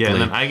technically. Yeah,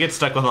 and then I get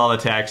stuck with all the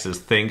taxes.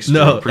 Thanks.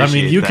 No, I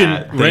mean you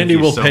can. Randy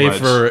will pay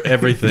for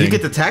everything. You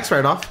get the tax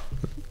write-off.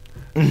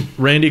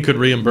 Randy could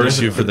reimburse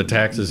you for the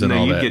taxes and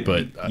all that,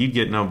 but you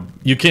get no.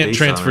 You can't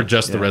transfer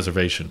just the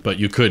reservation, but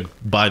you could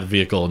buy the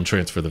vehicle and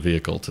transfer the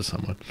vehicle to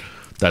someone.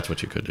 That's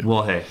what you could do.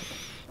 Well, hey.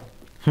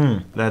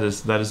 That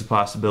is a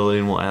possibility,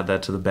 and we'll add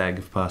that to the bag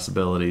of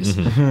possibilities.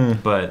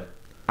 But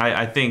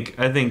I think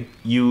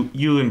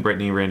you and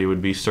Brittany, Randy,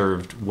 would be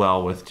served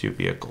well with 2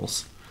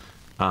 vehicles.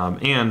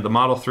 And the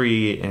Model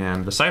 3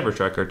 and the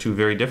Cybertruck are 2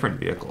 very different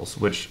vehicles,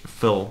 which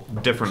fill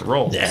different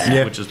roles,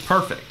 which is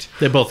perfect.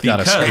 They both got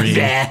a screen.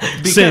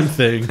 Same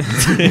thing.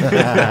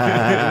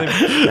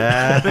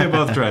 They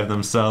both drive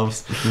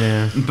themselves.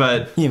 Yeah.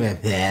 But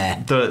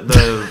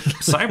the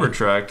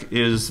Cybertruck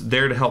is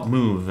there to help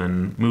move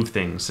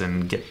things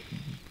and get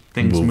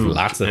things moved.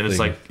 Lots of things. It's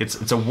like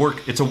it's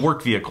a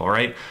work vehicle,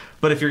 right?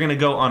 But if you're going to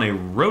go on a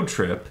road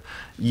trip,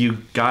 you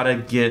gotta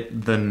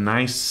get the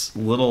nice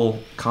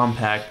little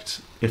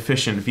compact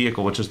efficient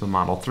vehicle, which is the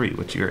Model 3,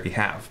 which you already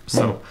have.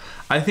 So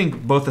I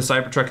think both the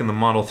Cybertruck and the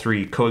Model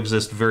 3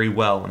 coexist very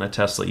well in a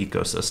Tesla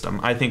ecosystem.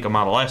 I think a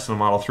Model S and a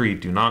Model 3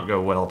 do not go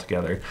well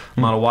together.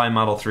 Model Y,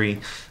 Model 3,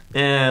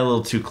 a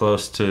little too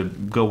close to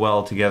go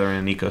well together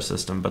in an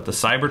ecosystem. But the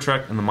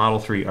Cybertruck and the Model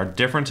 3 are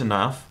different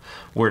enough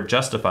where it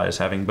justifies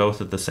having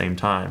both at the same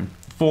time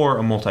for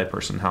a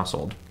multi-person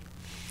household.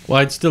 Well,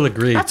 I'd still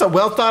agree. That's a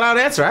well thought out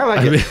answer. I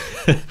like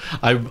it.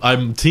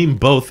 I'm team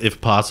both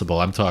if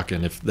possible. I'm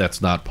talking if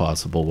that's not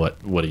possible,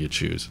 what do you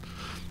choose?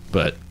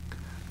 But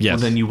yes, well,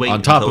 then you wait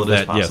on top until of it is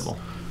that, possible.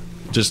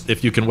 Yes. Just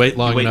if you can wait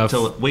long enough.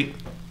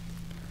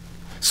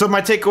 So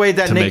my takeaway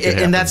that Nick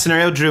in that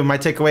scenario, Drew, my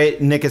takeaway,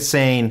 Nick is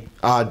saying,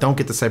 don't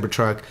get the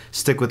Cybertruck.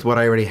 Stick with what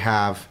I already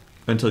have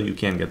until you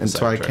can get the Cybertruck.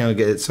 Until I can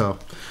get it. So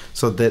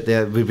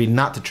that would be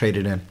not to trade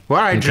it in. Well,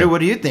 all right, okay. Drew, what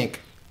do you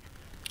think?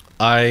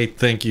 I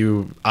think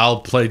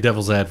I'll play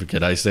devil's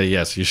advocate. I say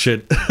yes, you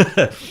should.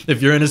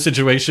 If you're in a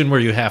situation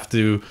where you have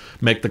to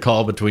make the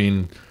call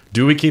between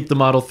do we keep the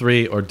Model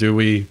 3 or do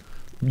we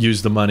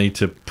use the money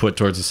to put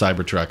towards the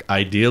Cybertruck?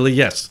 Ideally,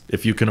 yes.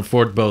 If you can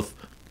afford both,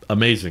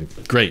 amazing.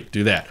 Great,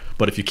 do that.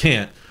 But if you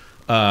can't,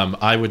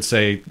 I would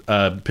say pick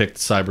the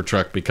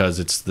Cybertruck because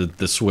it's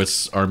the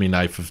Swiss Army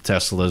knife of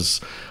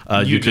Teslas.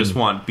 You just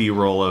want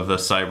B-roll of the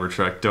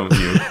Cybertruck, don't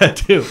you? I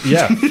do,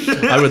 yeah.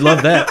 I would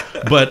love that.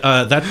 But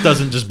that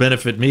doesn't just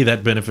benefit me,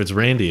 that benefits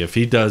Randy. If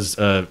he does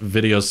a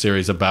video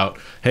series about,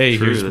 hey,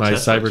 here's my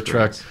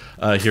Cybertruck,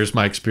 here's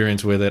my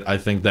experience with it, I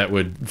think that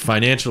would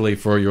financially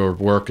for your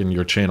work and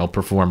your channel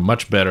perform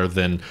much better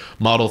than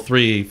Model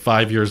 3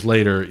 5 years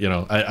later.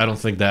 I don't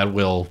think that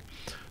will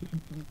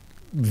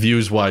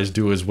views-wise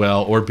do as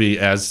well or be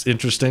as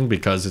interesting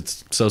because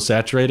it's so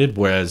saturated,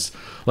 whereas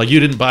like you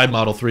didn't buy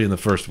Model 3 in the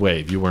first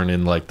wave. You weren't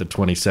in like the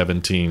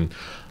 2017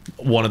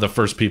 one of the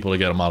first people to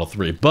get a Model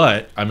 3,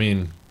 but I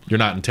mean you're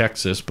not in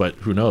Texas, but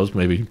who knows,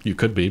 maybe you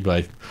could be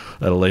at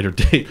a later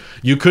date.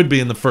 You could be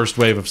in the first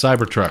wave of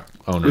Cybertruck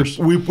owners.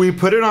 We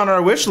put it on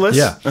our wish list.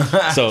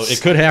 Yeah, so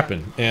it could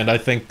happen, and I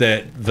think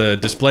that the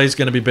display is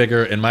going to be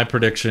bigger, and my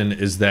prediction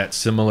is that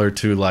similar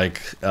to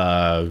like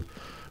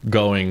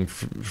going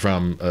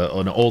from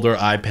an older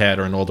iPad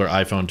or an older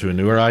iPhone to a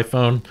newer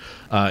iPhone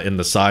in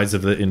the size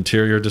of the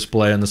interior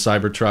display on the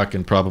Cybertruck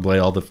and probably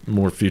all the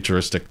more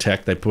futuristic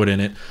tech they put in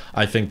it.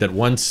 I think that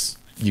once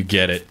you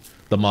get it,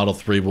 the Model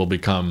 3 will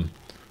become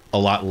a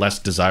lot less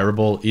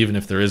desirable, even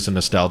if there is a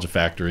nostalgia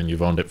factor and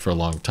you've owned it for a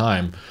long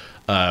time.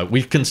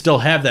 we can still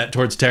have that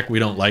towards tech we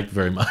don't like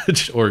very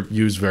much or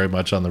use very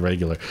much on the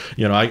regular.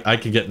 You know, I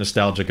could get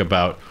nostalgic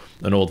about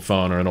an old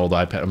phone or an old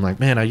iPad. I'm like,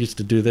 man, I used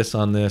to do this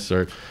on this.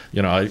 Or,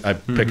 you know, I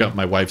pick up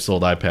my wife's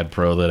old iPad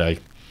Pro that I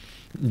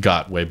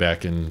got way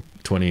back in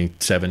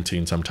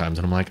 2017 sometimes,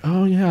 and I'm like,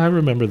 oh yeah, I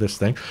remember this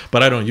thing,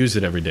 but I don't use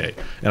it every day.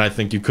 And I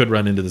think you could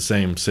run into the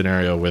same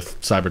scenario with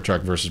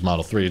Cybertruck versus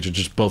Model 3. You're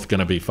just both going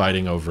to be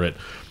fighting over it,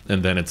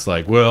 and then it's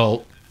like,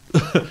 well,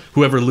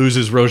 whoever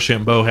loses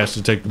Rochambeau has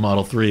to take the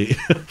Model 3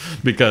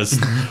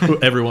 because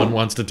everyone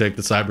wants to take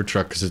the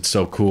Cybertruck because it's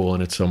so cool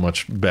and it's so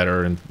much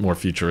better and more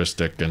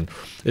futuristic, and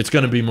it's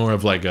going to be more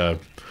of like a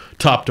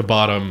top to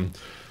bottom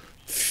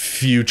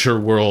future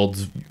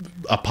world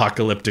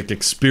apocalyptic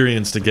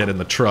experience to get in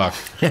the truck,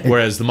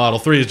 whereas the Model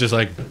 3 is just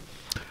like,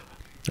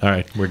 all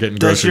right, we're getting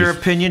groceries. Does your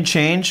opinion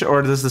change,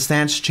 or does the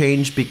stance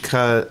change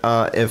because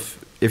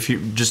if you,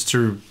 just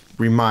to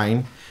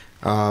remind,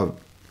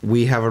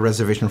 we have a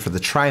reservation for the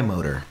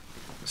tri-motor,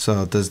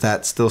 so does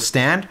that still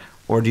stand,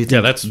 or do you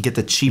think you get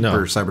the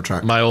cheaper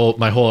Cybertruck?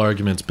 My whole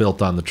argument's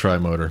built on the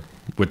tri-motor,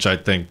 which I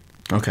think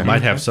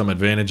might have some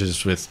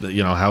advantages with,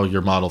 you know, how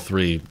your Model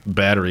 3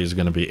 battery is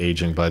going to be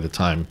aging by the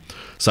time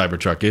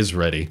Cybertruck is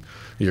ready.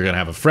 You're going to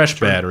have a fresh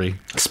battery.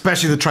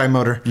 Especially the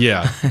tri-motor.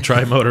 Yeah,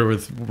 tri-motor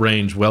with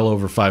range well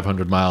over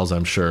 500 miles,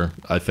 I'm sure.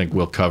 I think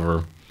we'll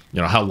cover,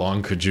 you know, how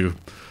long could you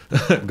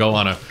go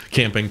on a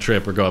camping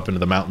trip or go up into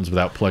the mountains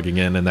without plugging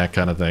in and that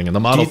kind of thing. And the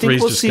Model 3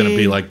 is just going to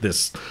be like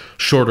this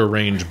shorter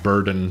range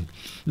burden.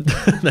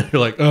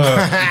 You're like,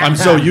 I'm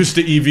so used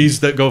to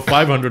EVs that go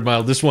 500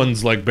 miles. This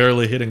one's like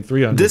barely hitting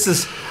 300. This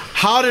is,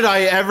 how did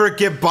I ever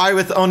get by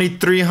with only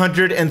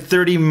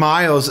 330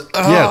 miles?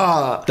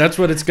 Yeah, that's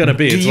what it's going to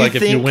be. It's like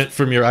if you went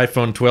from your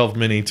iPhone 12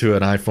 mini to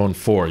an iPhone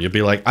 4, you'd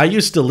be like, I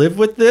used to live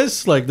with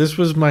this. Like, this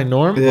was my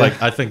norm. Yeah.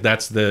 Like, I think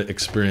that's the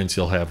experience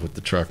you'll have with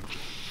the truck.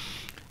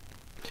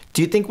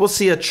 Do you think we'll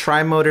see a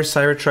tri-motor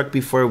Cybertruck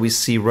before we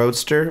see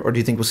Roadster, or do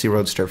you think we'll see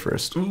Roadster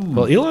first? Ooh.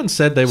 Well, Elon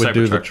said they would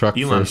do the truck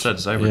Elon first. said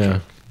Cybertruck. Yeah.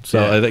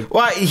 So I think.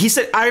 Well, he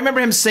said. I remember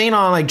him saying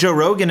on like Joe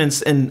Rogan and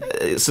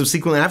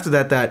subsequently after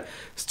that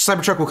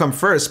Cybertruck will come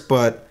first,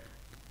 but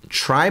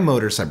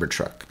tri-motor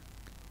Cybertruck.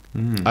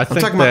 I'm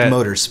talking about the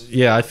motors.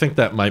 Yeah, I think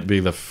that might be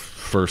the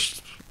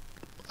first.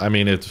 I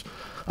mean, it's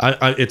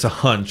a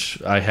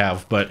hunch I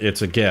have, but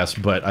it's a guess.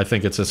 But I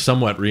think it's a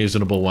somewhat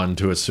reasonable one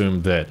to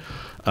assume that.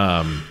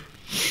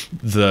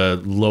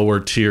 The lower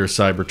tier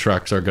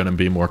Cybertrucks are going to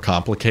be more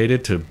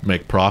complicated to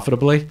make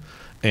profitably,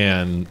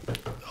 and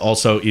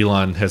also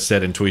Elon has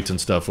said in tweets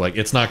and stuff like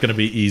it's not going to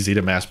be easy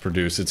to mass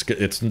produce.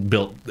 It's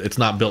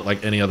not built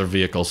like any other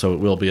vehicle, so it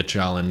will be a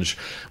challenge.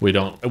 We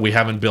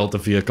haven't built a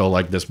vehicle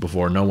like this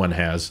before. No one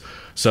has.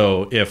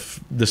 So if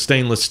the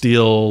stainless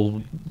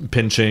steel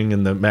pinching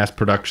and the mass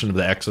production of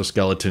the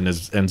exoskeleton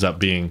ends up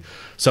being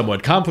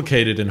somewhat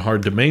complicated and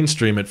hard to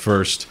mainstream at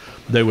first,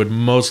 they would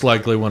most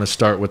likely want to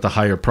start with the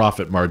higher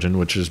profit margin,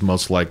 which is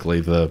most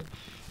likely the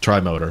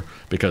tri-motor,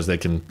 because they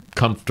can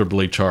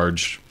comfortably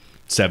charge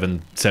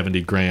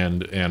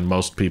 $70,000, and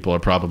most people are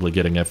probably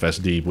getting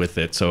FSD with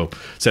it, so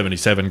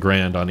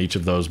 $77,000 on each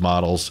of those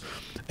models,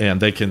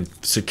 and they can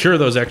secure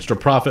those extra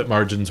profit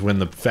margins when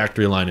the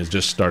factory line is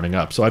just starting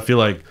up. So I feel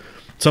like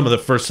some of the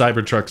first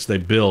Cybertrucks they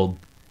build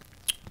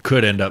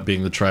could end up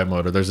being the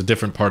tri-motor. There's a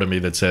different part of me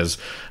that says,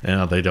 you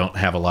know, they don't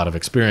have a lot of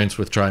experience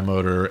with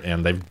tri-motor,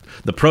 and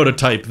the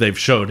prototype they've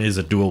shown is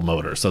a dual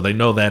motor, so they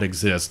know that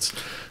exists.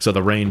 So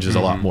the range is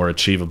a lot more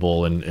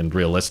achievable and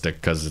realistic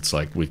because it's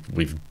like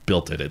we've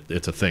built it.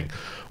 It's a thing.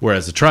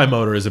 Whereas the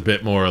tri-motor is a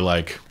bit more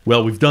like,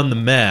 well, we've done the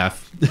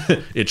math.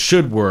 It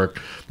should work.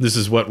 This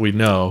is what we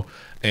know.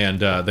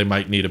 And they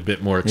might need a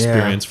bit more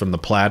experience from the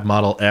Plaid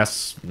Model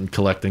S and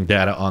collecting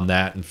data on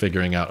that and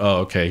figuring out,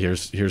 oh, okay,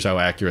 here's how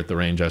accurate the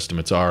range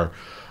estimates are.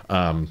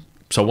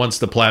 So once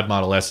the Plaid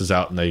Model S is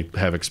out and they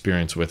have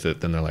experience with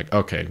it, then they're like,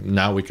 okay,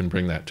 now we can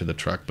bring that to the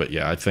truck. But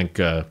yeah, I think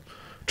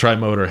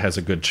tri-motor has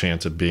a good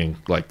chance of being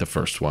like the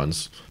first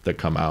ones that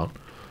come out.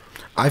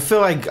 I feel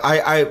like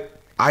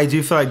I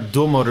do feel like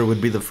dual motor would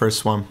be the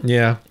first one.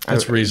 Yeah,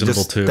 that's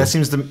reasonable too. That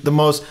seems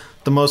the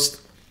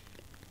most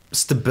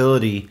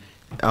stability.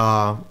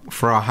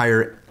 For a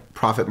higher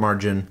profit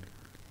margin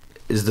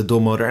is the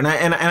dual motor, and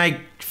I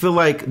feel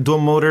like dual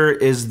motor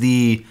is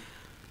the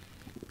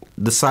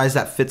size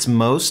that fits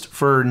most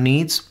for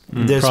needs.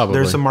 There's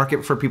a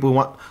market for people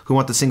who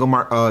want the single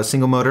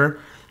motor.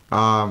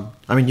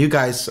 I mean, you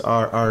guys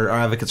are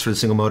advocates for the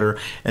single motor,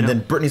 and then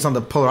Brittany's on the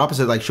polar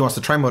opposite. Like, she wants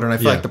the tri-motor, and I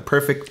feel like the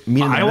perfect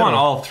meet in the middle. I want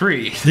all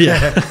three.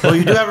 Yeah. Well,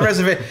 you do have a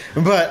reservation,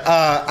 but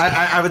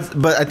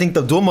I think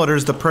the dual motor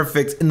is the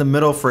perfect in the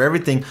middle for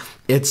everything.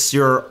 It's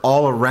your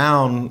all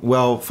around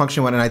well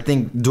functioning one, and I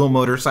think dual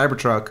motor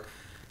Cybertruck.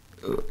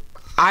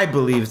 I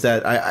believe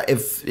that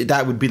if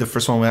that would be the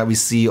first one that we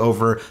see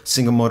over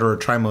single motor or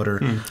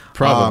tri-motor.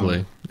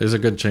 Probably. There's a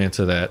good chance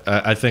of that.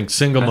 I think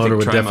single motor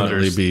would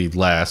definitely be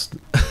last,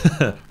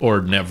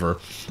 or never.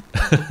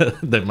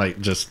 They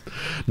might just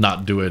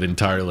not do it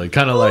entirely.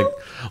 Kind of like,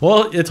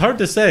 well, it's hard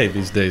to say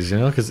these days, you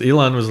know, because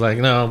Elon was like,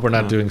 no, we're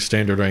not doing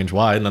standard range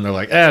wide, and then they're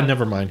like,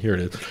 never mind, here it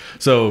is.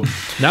 So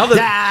now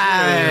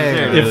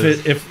that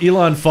if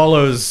Elon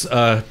follows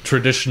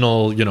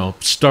traditional, you know,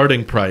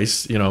 starting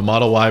price, you know,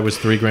 Model Y was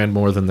 $3,000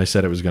 more than they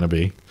said it was going to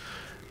be.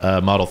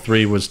 Model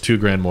 3 was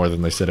 $2,000 more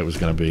than they said it was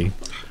going to be,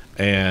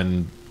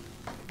 and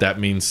that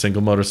means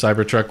single motor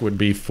Cybertruck would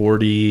be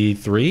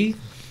 43.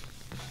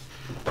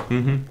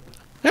 Mm-hmm.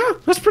 Yeah,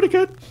 that's pretty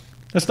good.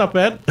 That's not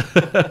bad.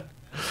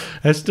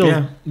 It's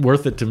still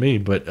worth it to me,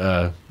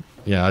 but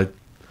yeah,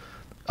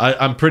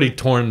 I'm pretty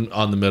torn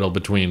on the middle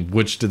between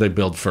which do they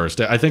build first.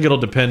 I think it'll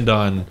depend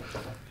on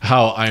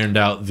how ironed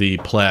out the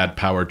Plaid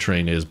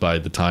powertrain is by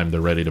the time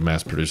they're ready to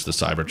mass produce the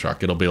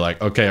Cybertruck. It'll be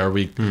like, okay, are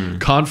we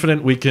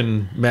confident we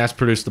can mass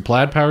produce the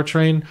Plaid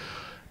powertrain?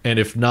 And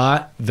if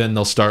not, then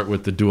they'll start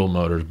with the dual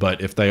motors.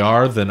 But if they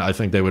are, then I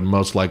think they would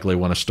most likely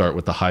want to start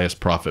with the highest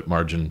profit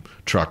margin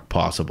truck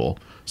possible.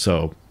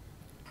 So,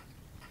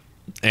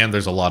 and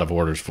there's a lot of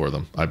orders for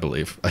them, I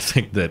believe. I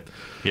think that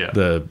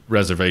the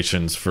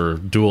reservations for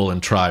dual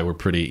and tri were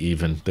pretty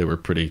even. They were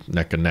pretty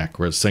neck and neck,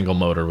 whereas single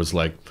motor was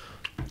like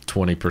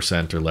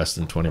 20% or less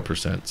than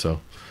 20%. So,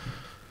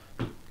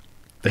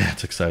 yeah,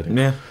 it's exciting.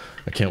 Yeah,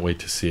 I can't wait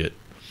to see it.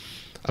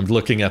 I'm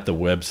looking at the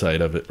website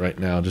of it right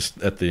now,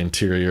 just at the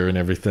interior and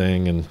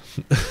everything, and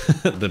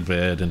the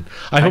bed. And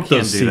I hope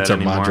those seats are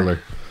modular.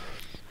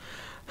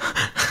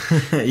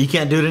 You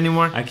can't do it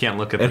anymore? I can't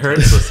look at the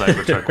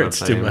Cybertruck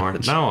website anymore.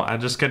 No, I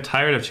just get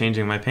tired of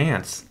changing my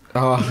pants.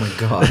 Oh my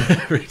god!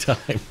 Every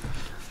time.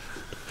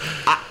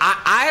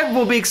 I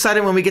will be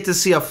excited when we get to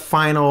see a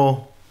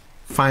final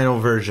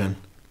version.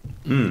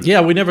 Yeah,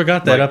 we never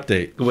got that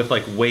update with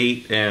like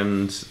weight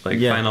and like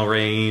final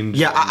range.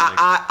 Yeah,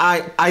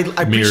 I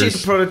appreciate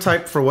the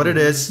prototype for what it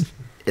is.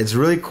 It's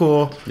really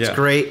cool. It's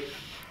great.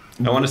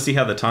 I want to see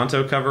how the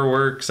Tonto cover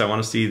works. I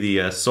want to see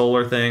the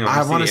solar thing.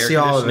 I want to see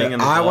all of it.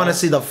 I want to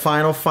see the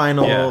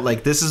final.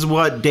 Like, this is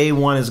what day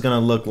one is going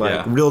to look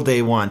like. Real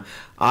day one.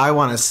 I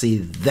want to see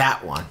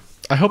that one.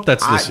 I hope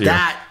that's this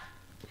year.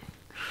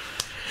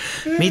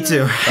 Me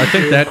too. I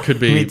think that could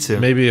be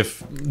maybe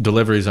if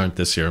deliveries aren't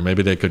this year,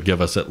 maybe they could give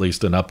us at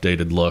least an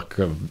updated look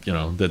of, you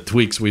know, the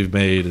tweaks we've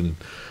made, and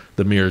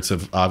the mirrors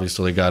have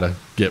obviously got to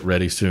get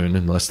ready soon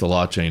unless the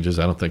law changes.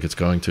 I don't think it's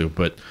going to,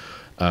 but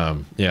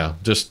yeah,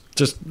 just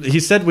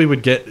he said we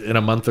would get in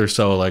a month or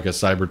so like a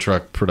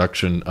Cybertruck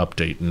production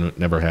update, and it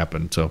never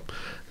happened. So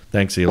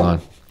thanks,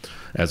 Elon.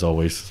 As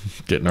always,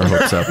 getting our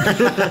hopes up.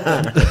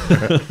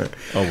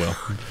 Oh well.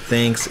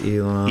 Thanks,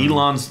 Elon.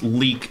 Elon's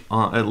leak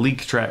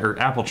track or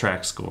Apple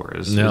Track score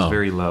is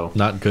very low.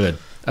 Not good.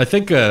 I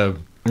think.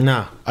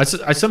 No. I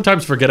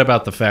sometimes forget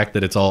about the fact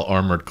that it's all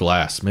armored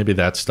glass. Maybe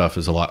that stuff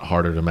is a lot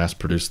harder to mass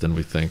produce than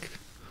we think.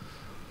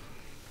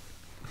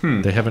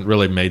 They haven't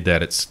really made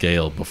that at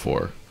scale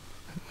before,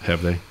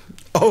 have they?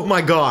 Oh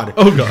my god.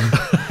 Oh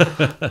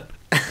god.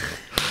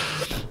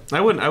 I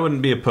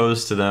wouldn't be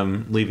opposed to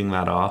them leaving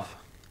that off.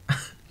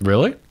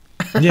 Really?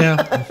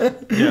 Yeah.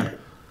 Yeah.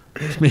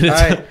 I mean,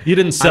 you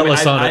didn't sell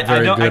us on it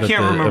very good at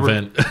the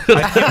event.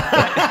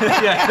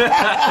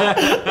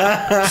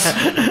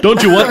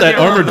 Don't you want that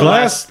armored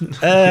glass?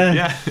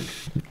 Yeah.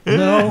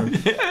 No.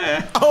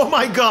 Oh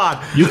my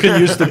god. You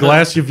can use the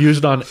glass you've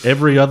used on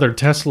every other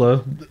Tesla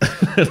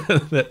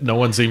that no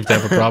one seems to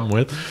have a problem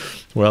with.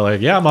 Well,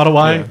 like, Model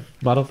Y,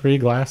 Model 3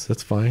 glass,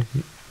 that's fine.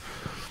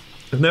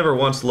 I've never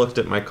once looked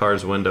at my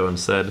car's window and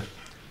said,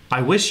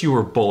 I wish you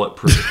were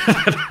bulletproof.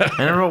 I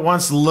never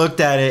once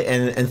looked at it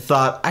and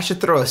thought, I should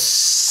throw a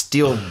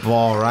steel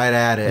ball right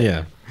at it.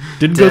 Yeah.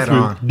 Didn't go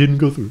through. Didn't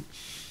go through.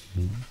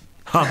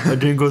 I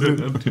didn't go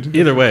through.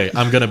 Either way,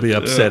 I'm going to be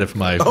upset if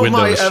my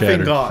window is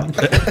shattered. Oh my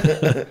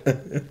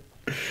effing god.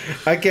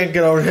 I can't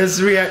get over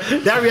his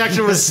reaction. That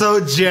reaction was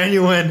so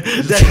genuine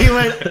that he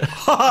went,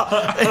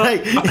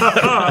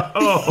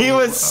 he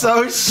was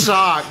so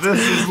shocked. This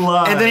is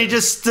live. And then he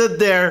just stood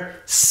there,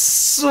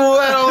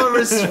 sweat all over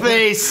his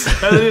face.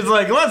 And then he's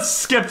like, let's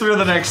skip through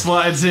the next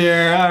slides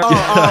here.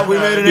 We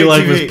made an He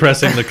like was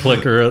pressing the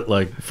clicker at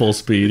like full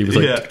speed. He was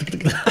like,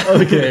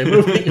 okay,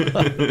 moving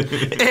on.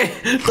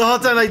 The whole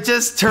time I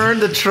just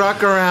turned the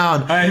truck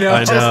around. I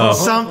know.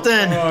 Just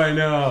something. Oh, I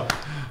know.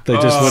 They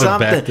just would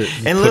have backed it.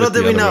 And little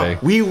did we know,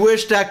 we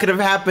wish that could have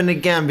happened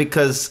again,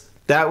 because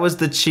that was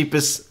the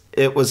cheapest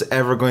it was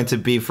ever going to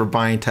be for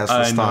buying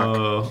Tesla stock.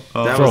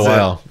 For a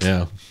while,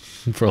 yeah.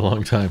 For a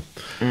long time.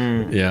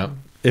 Yeah.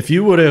 If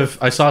you would have,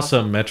 I saw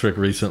some metric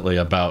recently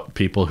about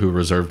people who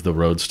reserved the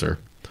Roadster.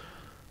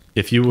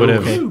 If you would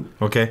have,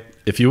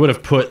 if you would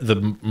have put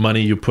the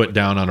money you put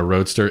down on a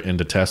Roadster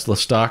into Tesla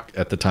stock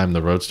at the time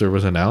the Roadster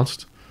was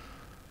announced,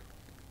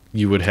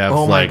 you would have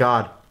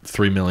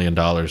 $3 million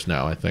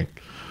now, I think,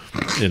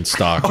 in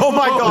stock. Oh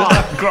my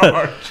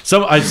god!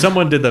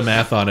 Someone did the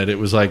math on it. It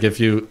was like, if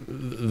you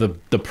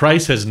the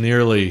price has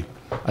nearly,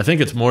 I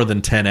think it's more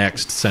than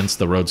 10x since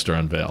the Roadster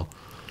unveil.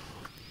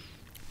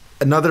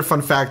 another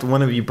fun fact.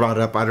 One of you brought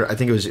it up. I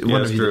think it was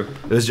one of you. True.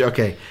 It was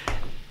okay.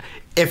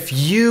 If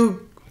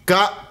you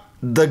got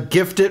the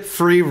gifted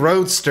free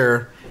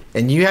Roadster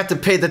and you have to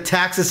pay the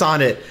taxes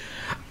on it,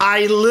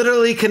 I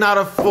literally cannot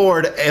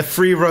afford a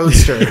free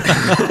Roadster.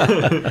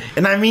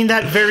 And I mean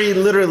that very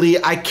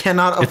literally. I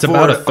cannot It's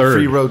afford about a third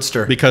free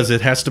Roadster. because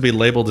it has to be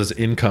labeled as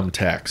income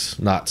tax,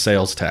 not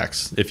sales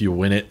tax, if you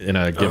win it in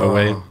a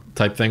giveaway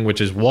type thing, which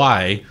is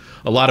why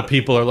a lot of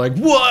people are like,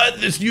 what?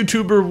 This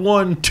YouTuber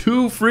won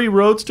 2 free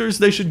Roadsters?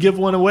 They should give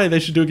one away. They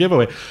should do a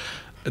giveaway.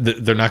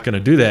 They're not going to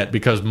do that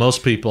because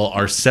most people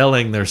are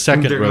selling their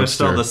second They're going to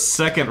Roadster sell the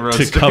second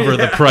Roadster to cover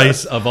the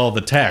price of all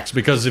the tax.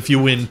 Because if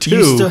you win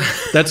 2,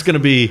 that's going to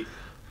be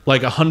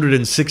like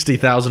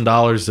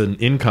 $160,000 in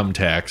income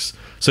tax.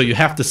 So you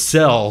have to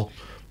sell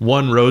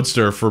one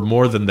Roadster for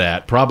more than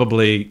that.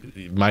 Probably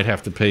you might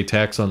have to pay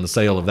tax on the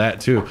sale of that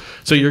too.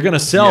 So you're going to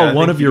sell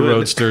one of your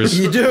Roadsters.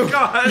 You do.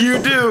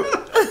 You do.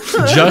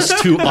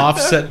 Just to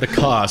offset the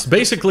cost.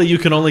 Basically, you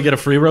can only get a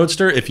free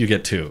Roadster if you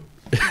get 2.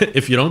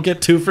 If you don't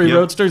get 2 free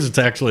Roadsters, it's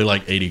actually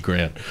like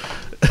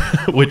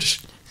 $80,000.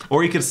 Which,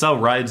 or you could sell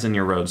rides in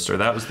your Roadster.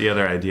 That was the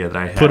other idea that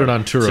I had. Put it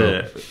on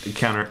Turo. To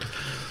counter.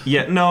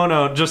 Yeah,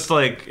 no. Just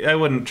like I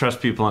wouldn't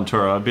trust people on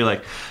Turo. I'd be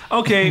like,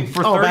 okay,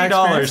 for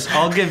 $30,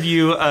 I'll give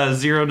you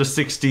 0 to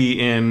 60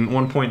 in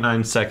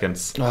 1.9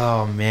 seconds.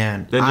 Oh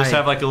man! Then just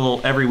have like a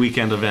little every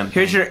weekend event.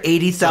 Here's your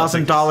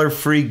 $80,000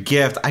 free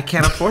gift. I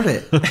can't afford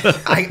it.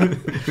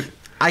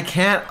 I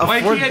can't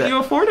afford Why can't you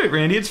afford it,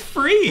 Randy? It's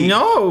free.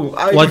 No.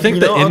 I think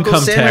the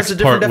income tax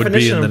part would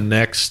be in the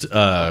next.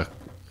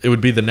 It would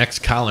be the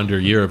next calendar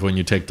year of when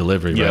you take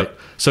delivery, right?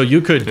 So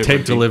you could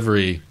take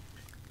delivery,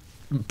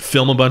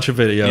 film a bunch of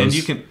videos, and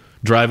you can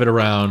drive it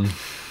around,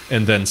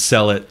 and then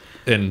sell it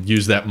and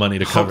use that money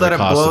to cover the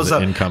cost of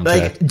the income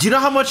tax. Do you know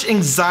how much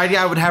anxiety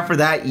I would have for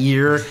that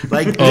year?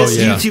 Like, this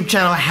YouTube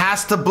channel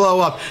has to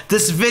blow up.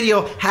 This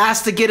video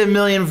has to get 1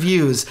 million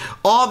views.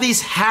 All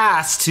these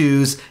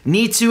has-tos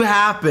need to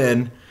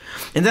happen.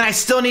 And then I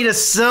still need to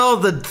sell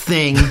the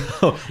thing.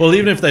 Well,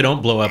 even if they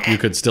don't blow up, you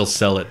could still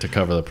sell it to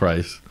cover the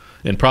price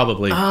and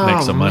probably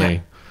make some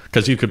money.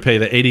 Because you could pay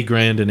the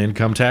 $80,000 in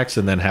income tax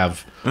and then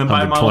have and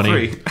buy a Model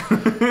 3.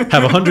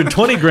 Have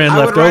 $120,000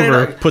 left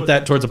over. Put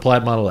that towards a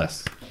Plaid Model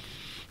S.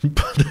 There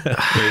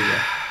you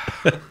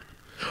go.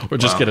 Or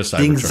just get a Cybertruck.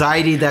 The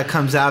anxiety that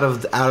comes out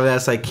of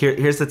that's like,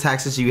 here's the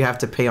taxes you have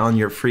to pay on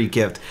your free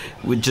gift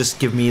would just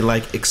give me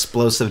like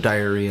explosive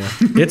diarrhea.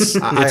 It's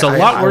a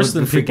lot worse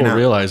than people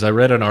realize. I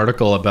read an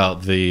article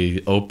about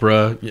the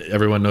Oprah.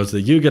 Everyone knows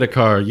that you get a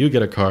car, you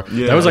get a car.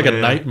 Yeah, that was like a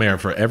nightmare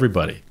for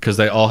everybody because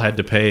they all had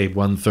to pay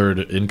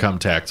 1/3 income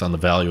tax on the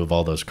value of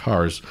all those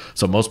cars.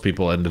 So most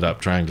people ended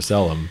up trying to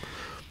sell them.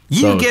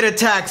 You get a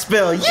tax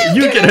bill.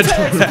 You get a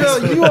tax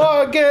bill. You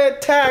all get a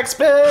tax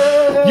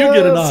bill. You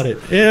get an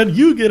audit. And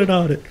you get an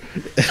audit.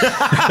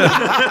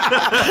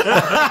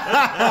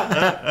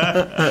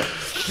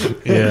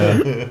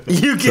 Yeah.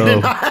 You get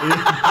an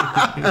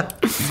audit.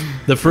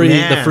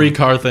 The free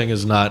car thing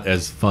is not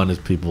as fun as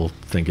people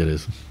think it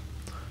is.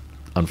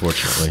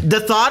 Unfortunately.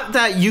 The thought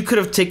that you could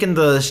have taken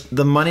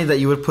the money that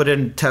you would put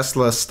in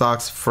Tesla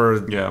stocks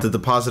for the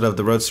deposit of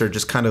the Roadster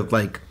just kind of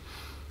like...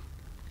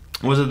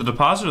 Was it the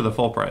deposit or the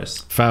full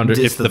price?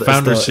 If the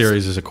Founder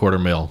series is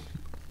 $250,000.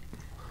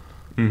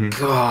 Mm-hmm.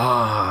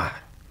 God.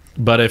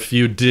 But if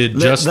you did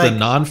just the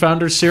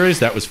non-Founder series,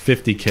 that was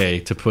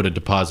 $50,000 to put a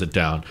deposit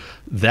down.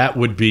 That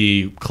would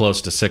be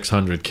close to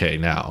 $600,000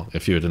 now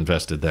if you had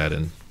invested that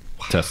in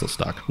Tesla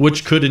stock,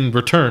 which could in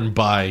return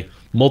buy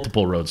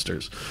multiple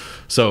Roadsters.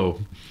 So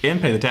and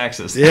pay the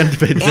taxes. And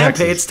pay the taxes. And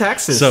pay its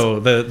taxes. So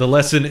the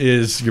lesson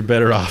is you're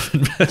better off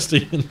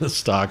investing in the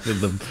stock than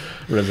the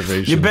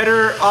reservation. You're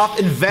better off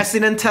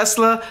investing in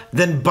Tesla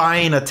than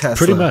buying a Tesla.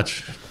 Pretty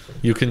much.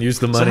 You can use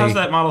the money. So how's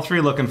that Model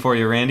 3 looking for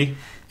you, Randy?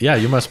 Yeah,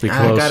 you must be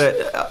close. I got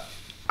it.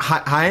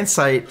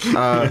 Hindsight,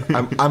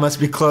 I must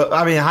be close.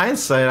 I mean,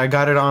 hindsight, I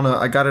got it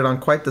on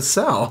quite the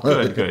sell.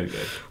 Good.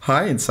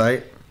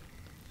 Hindsight.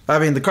 I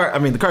mean,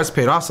 the car's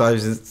paid off, so I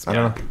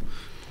don't know.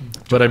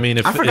 But I mean,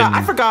 if I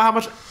forgot how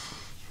much.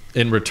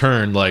 In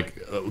return, like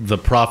the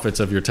profits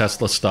of your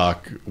Tesla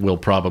stock will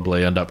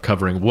probably end up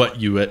covering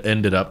what you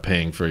ended up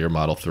paying for your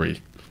Model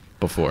 3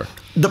 before.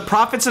 The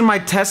profits in my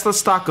Tesla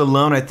stock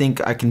alone, I think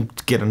I can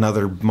get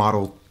another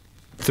Model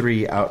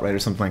 3 outright or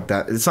something like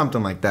that. It's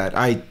something like that.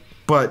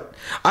 But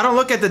I don't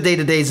look at the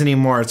day-to-days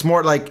anymore. It's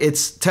more like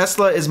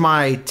Tesla is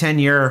my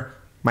 10-year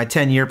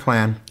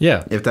plan.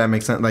 Yeah, if that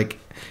makes sense. Like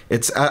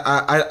it's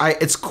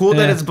cool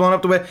that it's blown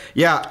up the way.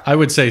 Yeah, I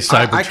would say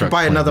Cybertruck. I could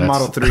buy another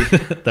Model 3.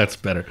 That's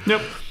better.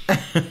 Yep.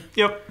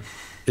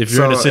 If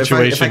you're in a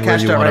situation where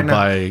you want to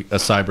buy a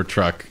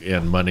Cybertruck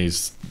and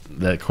money's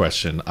that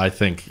question, I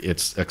think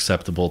it's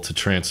acceptable to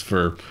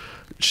transfer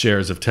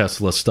shares of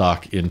Tesla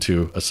stock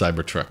into a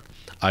Cybertruck.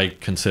 I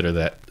consider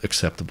that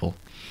acceptable.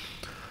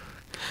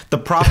 The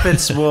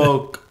profits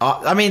will.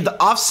 The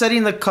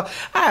offsetting the.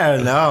 I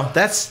don't know.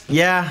 That's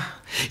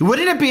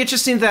Wouldn't it be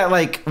interesting that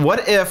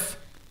what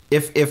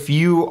if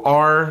you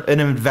are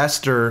an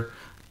investor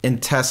in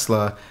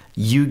Tesla,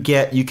 you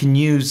can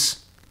use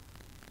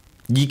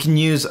you can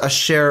use a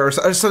share or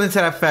something to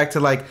that effect to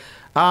like,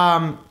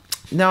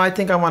 no, I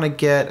think I want to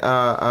get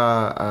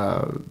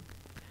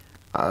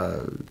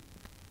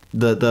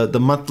the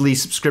monthly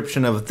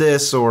subscription of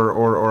this,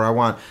 or I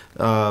want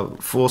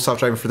full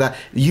self-driving for that.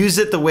 Use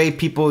it the way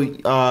people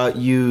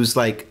use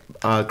like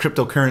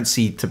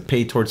cryptocurrency to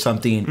pay towards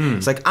something.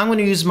 It's like, I'm going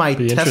to use my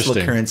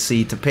Tesla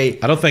currency to pay.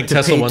 I don't think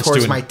Tesla wants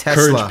to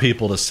encourage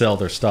people to sell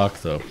their stock,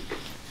 though.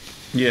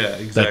 Yeah,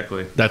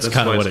 exactly. That's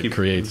kind of what it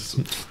creates.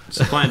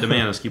 Supply and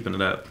demand is keeping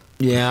it up.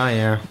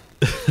 Yeah.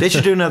 They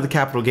should do another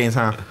capital gains,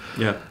 huh?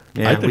 Yeah.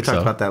 Yeah, we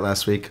talked about that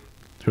last week.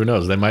 Who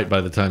knows? They might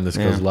by the time this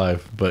goes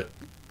live, but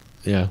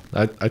yeah,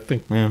 I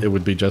think it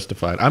would be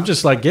justified. I'm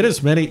just like,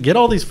 get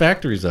all these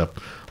factories up.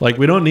 Like,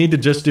 we don't need to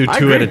just do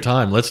 2 at a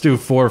time. Let's do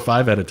 4 or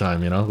 5 at a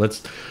time.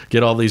 Let's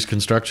get all these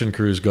construction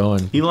crews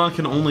going. Elon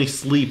can only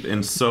sleep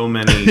in so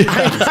many.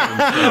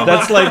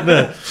 That's like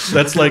the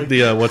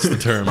what's the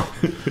term?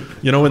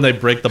 When they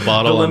break the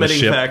bottle on the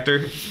ship. The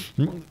limiting factor.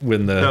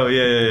 When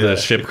the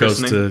ship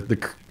goes to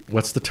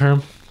what's the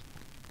term?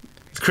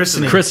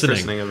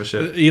 Christening of a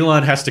ship.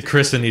 Elon has to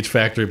christen each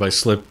factory by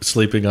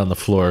sleeping on the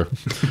floor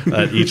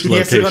at each location. He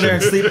has to go there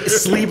and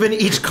sleep in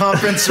each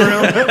conference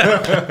room.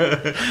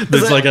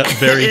 There's like a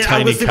very tiny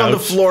I'm gonna sleep couch on the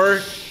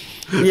floor.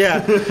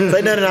 Yeah, it's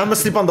like, no, I'm gonna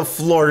sleep on the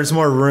floor. There's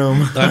more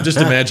room. I'm just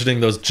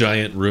imagining those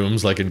giant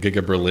rooms like in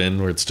Giga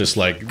Berlin, where it's just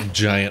like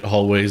giant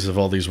hallways of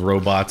all these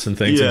robots and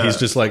things, and he's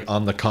just like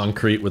on the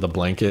concrete with a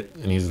blanket,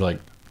 and he's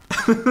like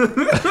with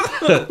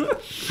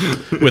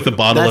a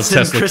bottle of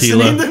Tesla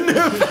Tequila. The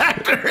new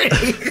factory.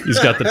 He's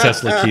got the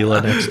Tesla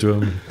Tequila next to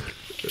him.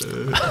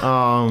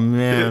 Oh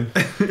man!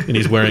 And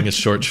he's wearing his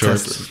short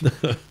shorts.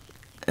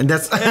 And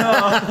that's he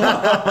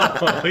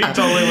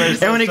totally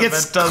wears. And when it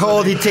gets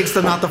cold, he takes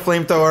the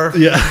flamethrower.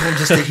 Yeah, and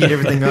just to heat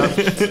everything up.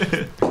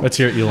 Let's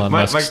hear Elon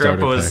Musk. My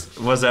grandpa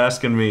was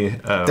asking me.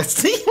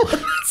 That's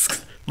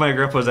my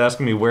grandpa was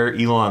asking me where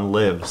Elon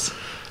lives,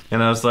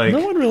 and I was like,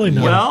 no one really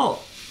knows.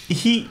 Well,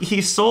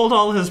 he sold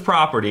all his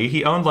property.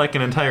 He owned like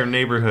an entire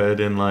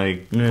neighborhood in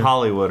like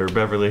Hollywood or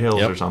Beverly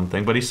Hills or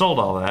something, but he sold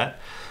all that.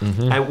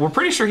 We're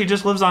pretty sure he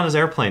just lives on his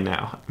airplane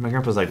now. My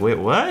grandpa's like, wait,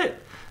 what?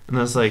 And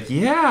I was like,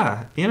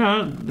 yeah, he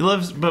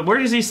lives, but where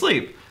does he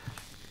sleep?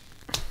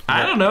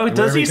 I don't know.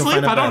 Does he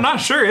sleep? I'm not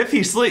sure if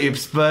he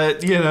sleeps,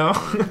 but he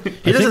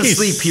doesn't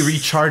sleep. He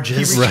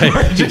recharges.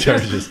 Right, he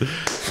recharges.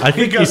 I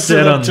think he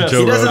said on Joe Rogan.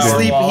 He doesn't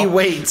sleep. He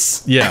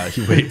waits. Yeah,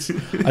 he waits.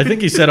 I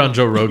think he said on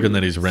Joe Rogan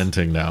that he's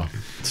renting now.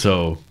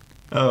 So,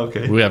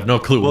 okay. We have no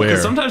clue where.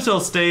 Sometimes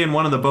he'll stay in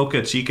one of the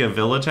Boca Chica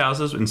village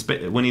houses.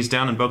 When he's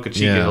down in Boca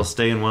Chica, he'll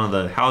stay in one of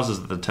the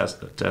houses that the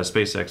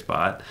SpaceX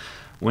bought.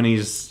 When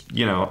he's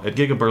at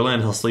Giga Berlin,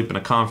 he'll sleep in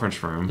a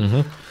conference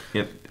room.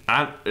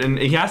 And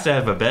he has to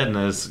have a bed in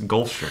his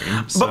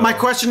Gulfstream. So. But my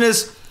question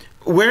is,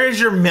 where is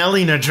your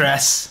mailing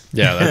address?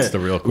 Yeah, that's the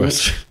real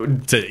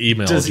question. To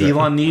email. Does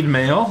Elon need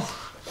mail?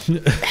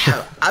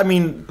 I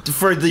mean,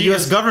 for the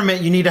U.S.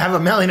 government, you need to have a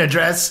mailing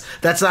address.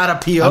 That's not a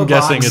P.O. I'm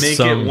box. guessing it's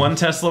Make it one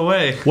Tesla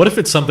away. What if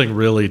it's something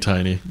really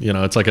tiny?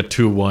 It's like a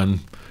 2-1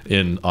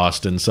 in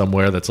Austin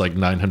somewhere that's like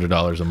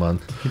 $900 a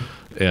month.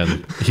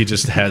 And he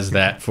just has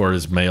that for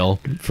his mail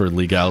for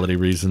legality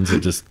reasons.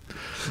 It just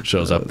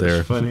shows up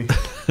there. Funny.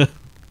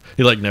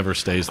 He never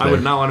stays there. I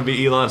would not want to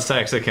be Elon's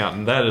tax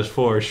accountant. That is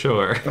for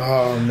sure.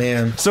 Oh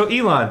man. So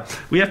Elon,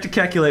 we have to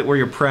calculate where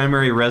your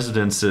primary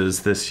residence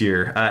is this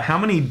year.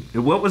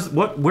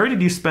 Where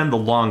did you spend the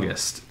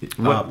longest?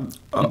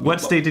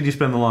 What state did you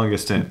spend the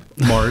longest in?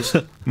 Mars.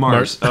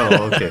 Mars.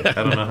 Oh, okay.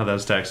 I don't know how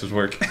those taxes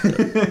work.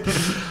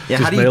 Yeah,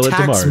 how do you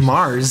tax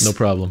Mars? No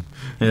problem.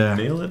 Yeah.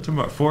 Mail it to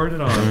Mars. Forward it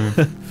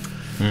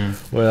on.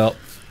 Well,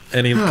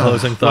 any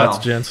closing thoughts,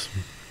 gents?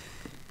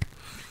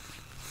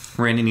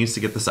 Randy needs to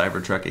get the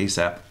Cybertruck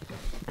ASAP.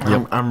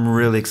 I'm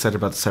really excited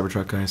about the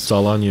Cybertruck, guys. It's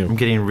all on you. I'm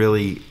getting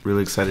really,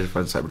 really excited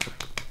about the Cybertruck.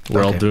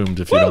 We're all doomed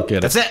if you don't get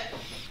it. That's it.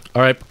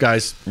 All right,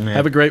 guys.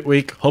 Have a great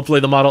week. Hopefully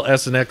the Model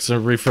S and X are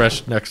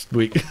refreshed next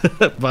week.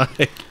 Bye.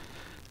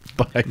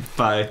 Bye.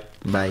 Bye.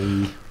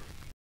 Bye.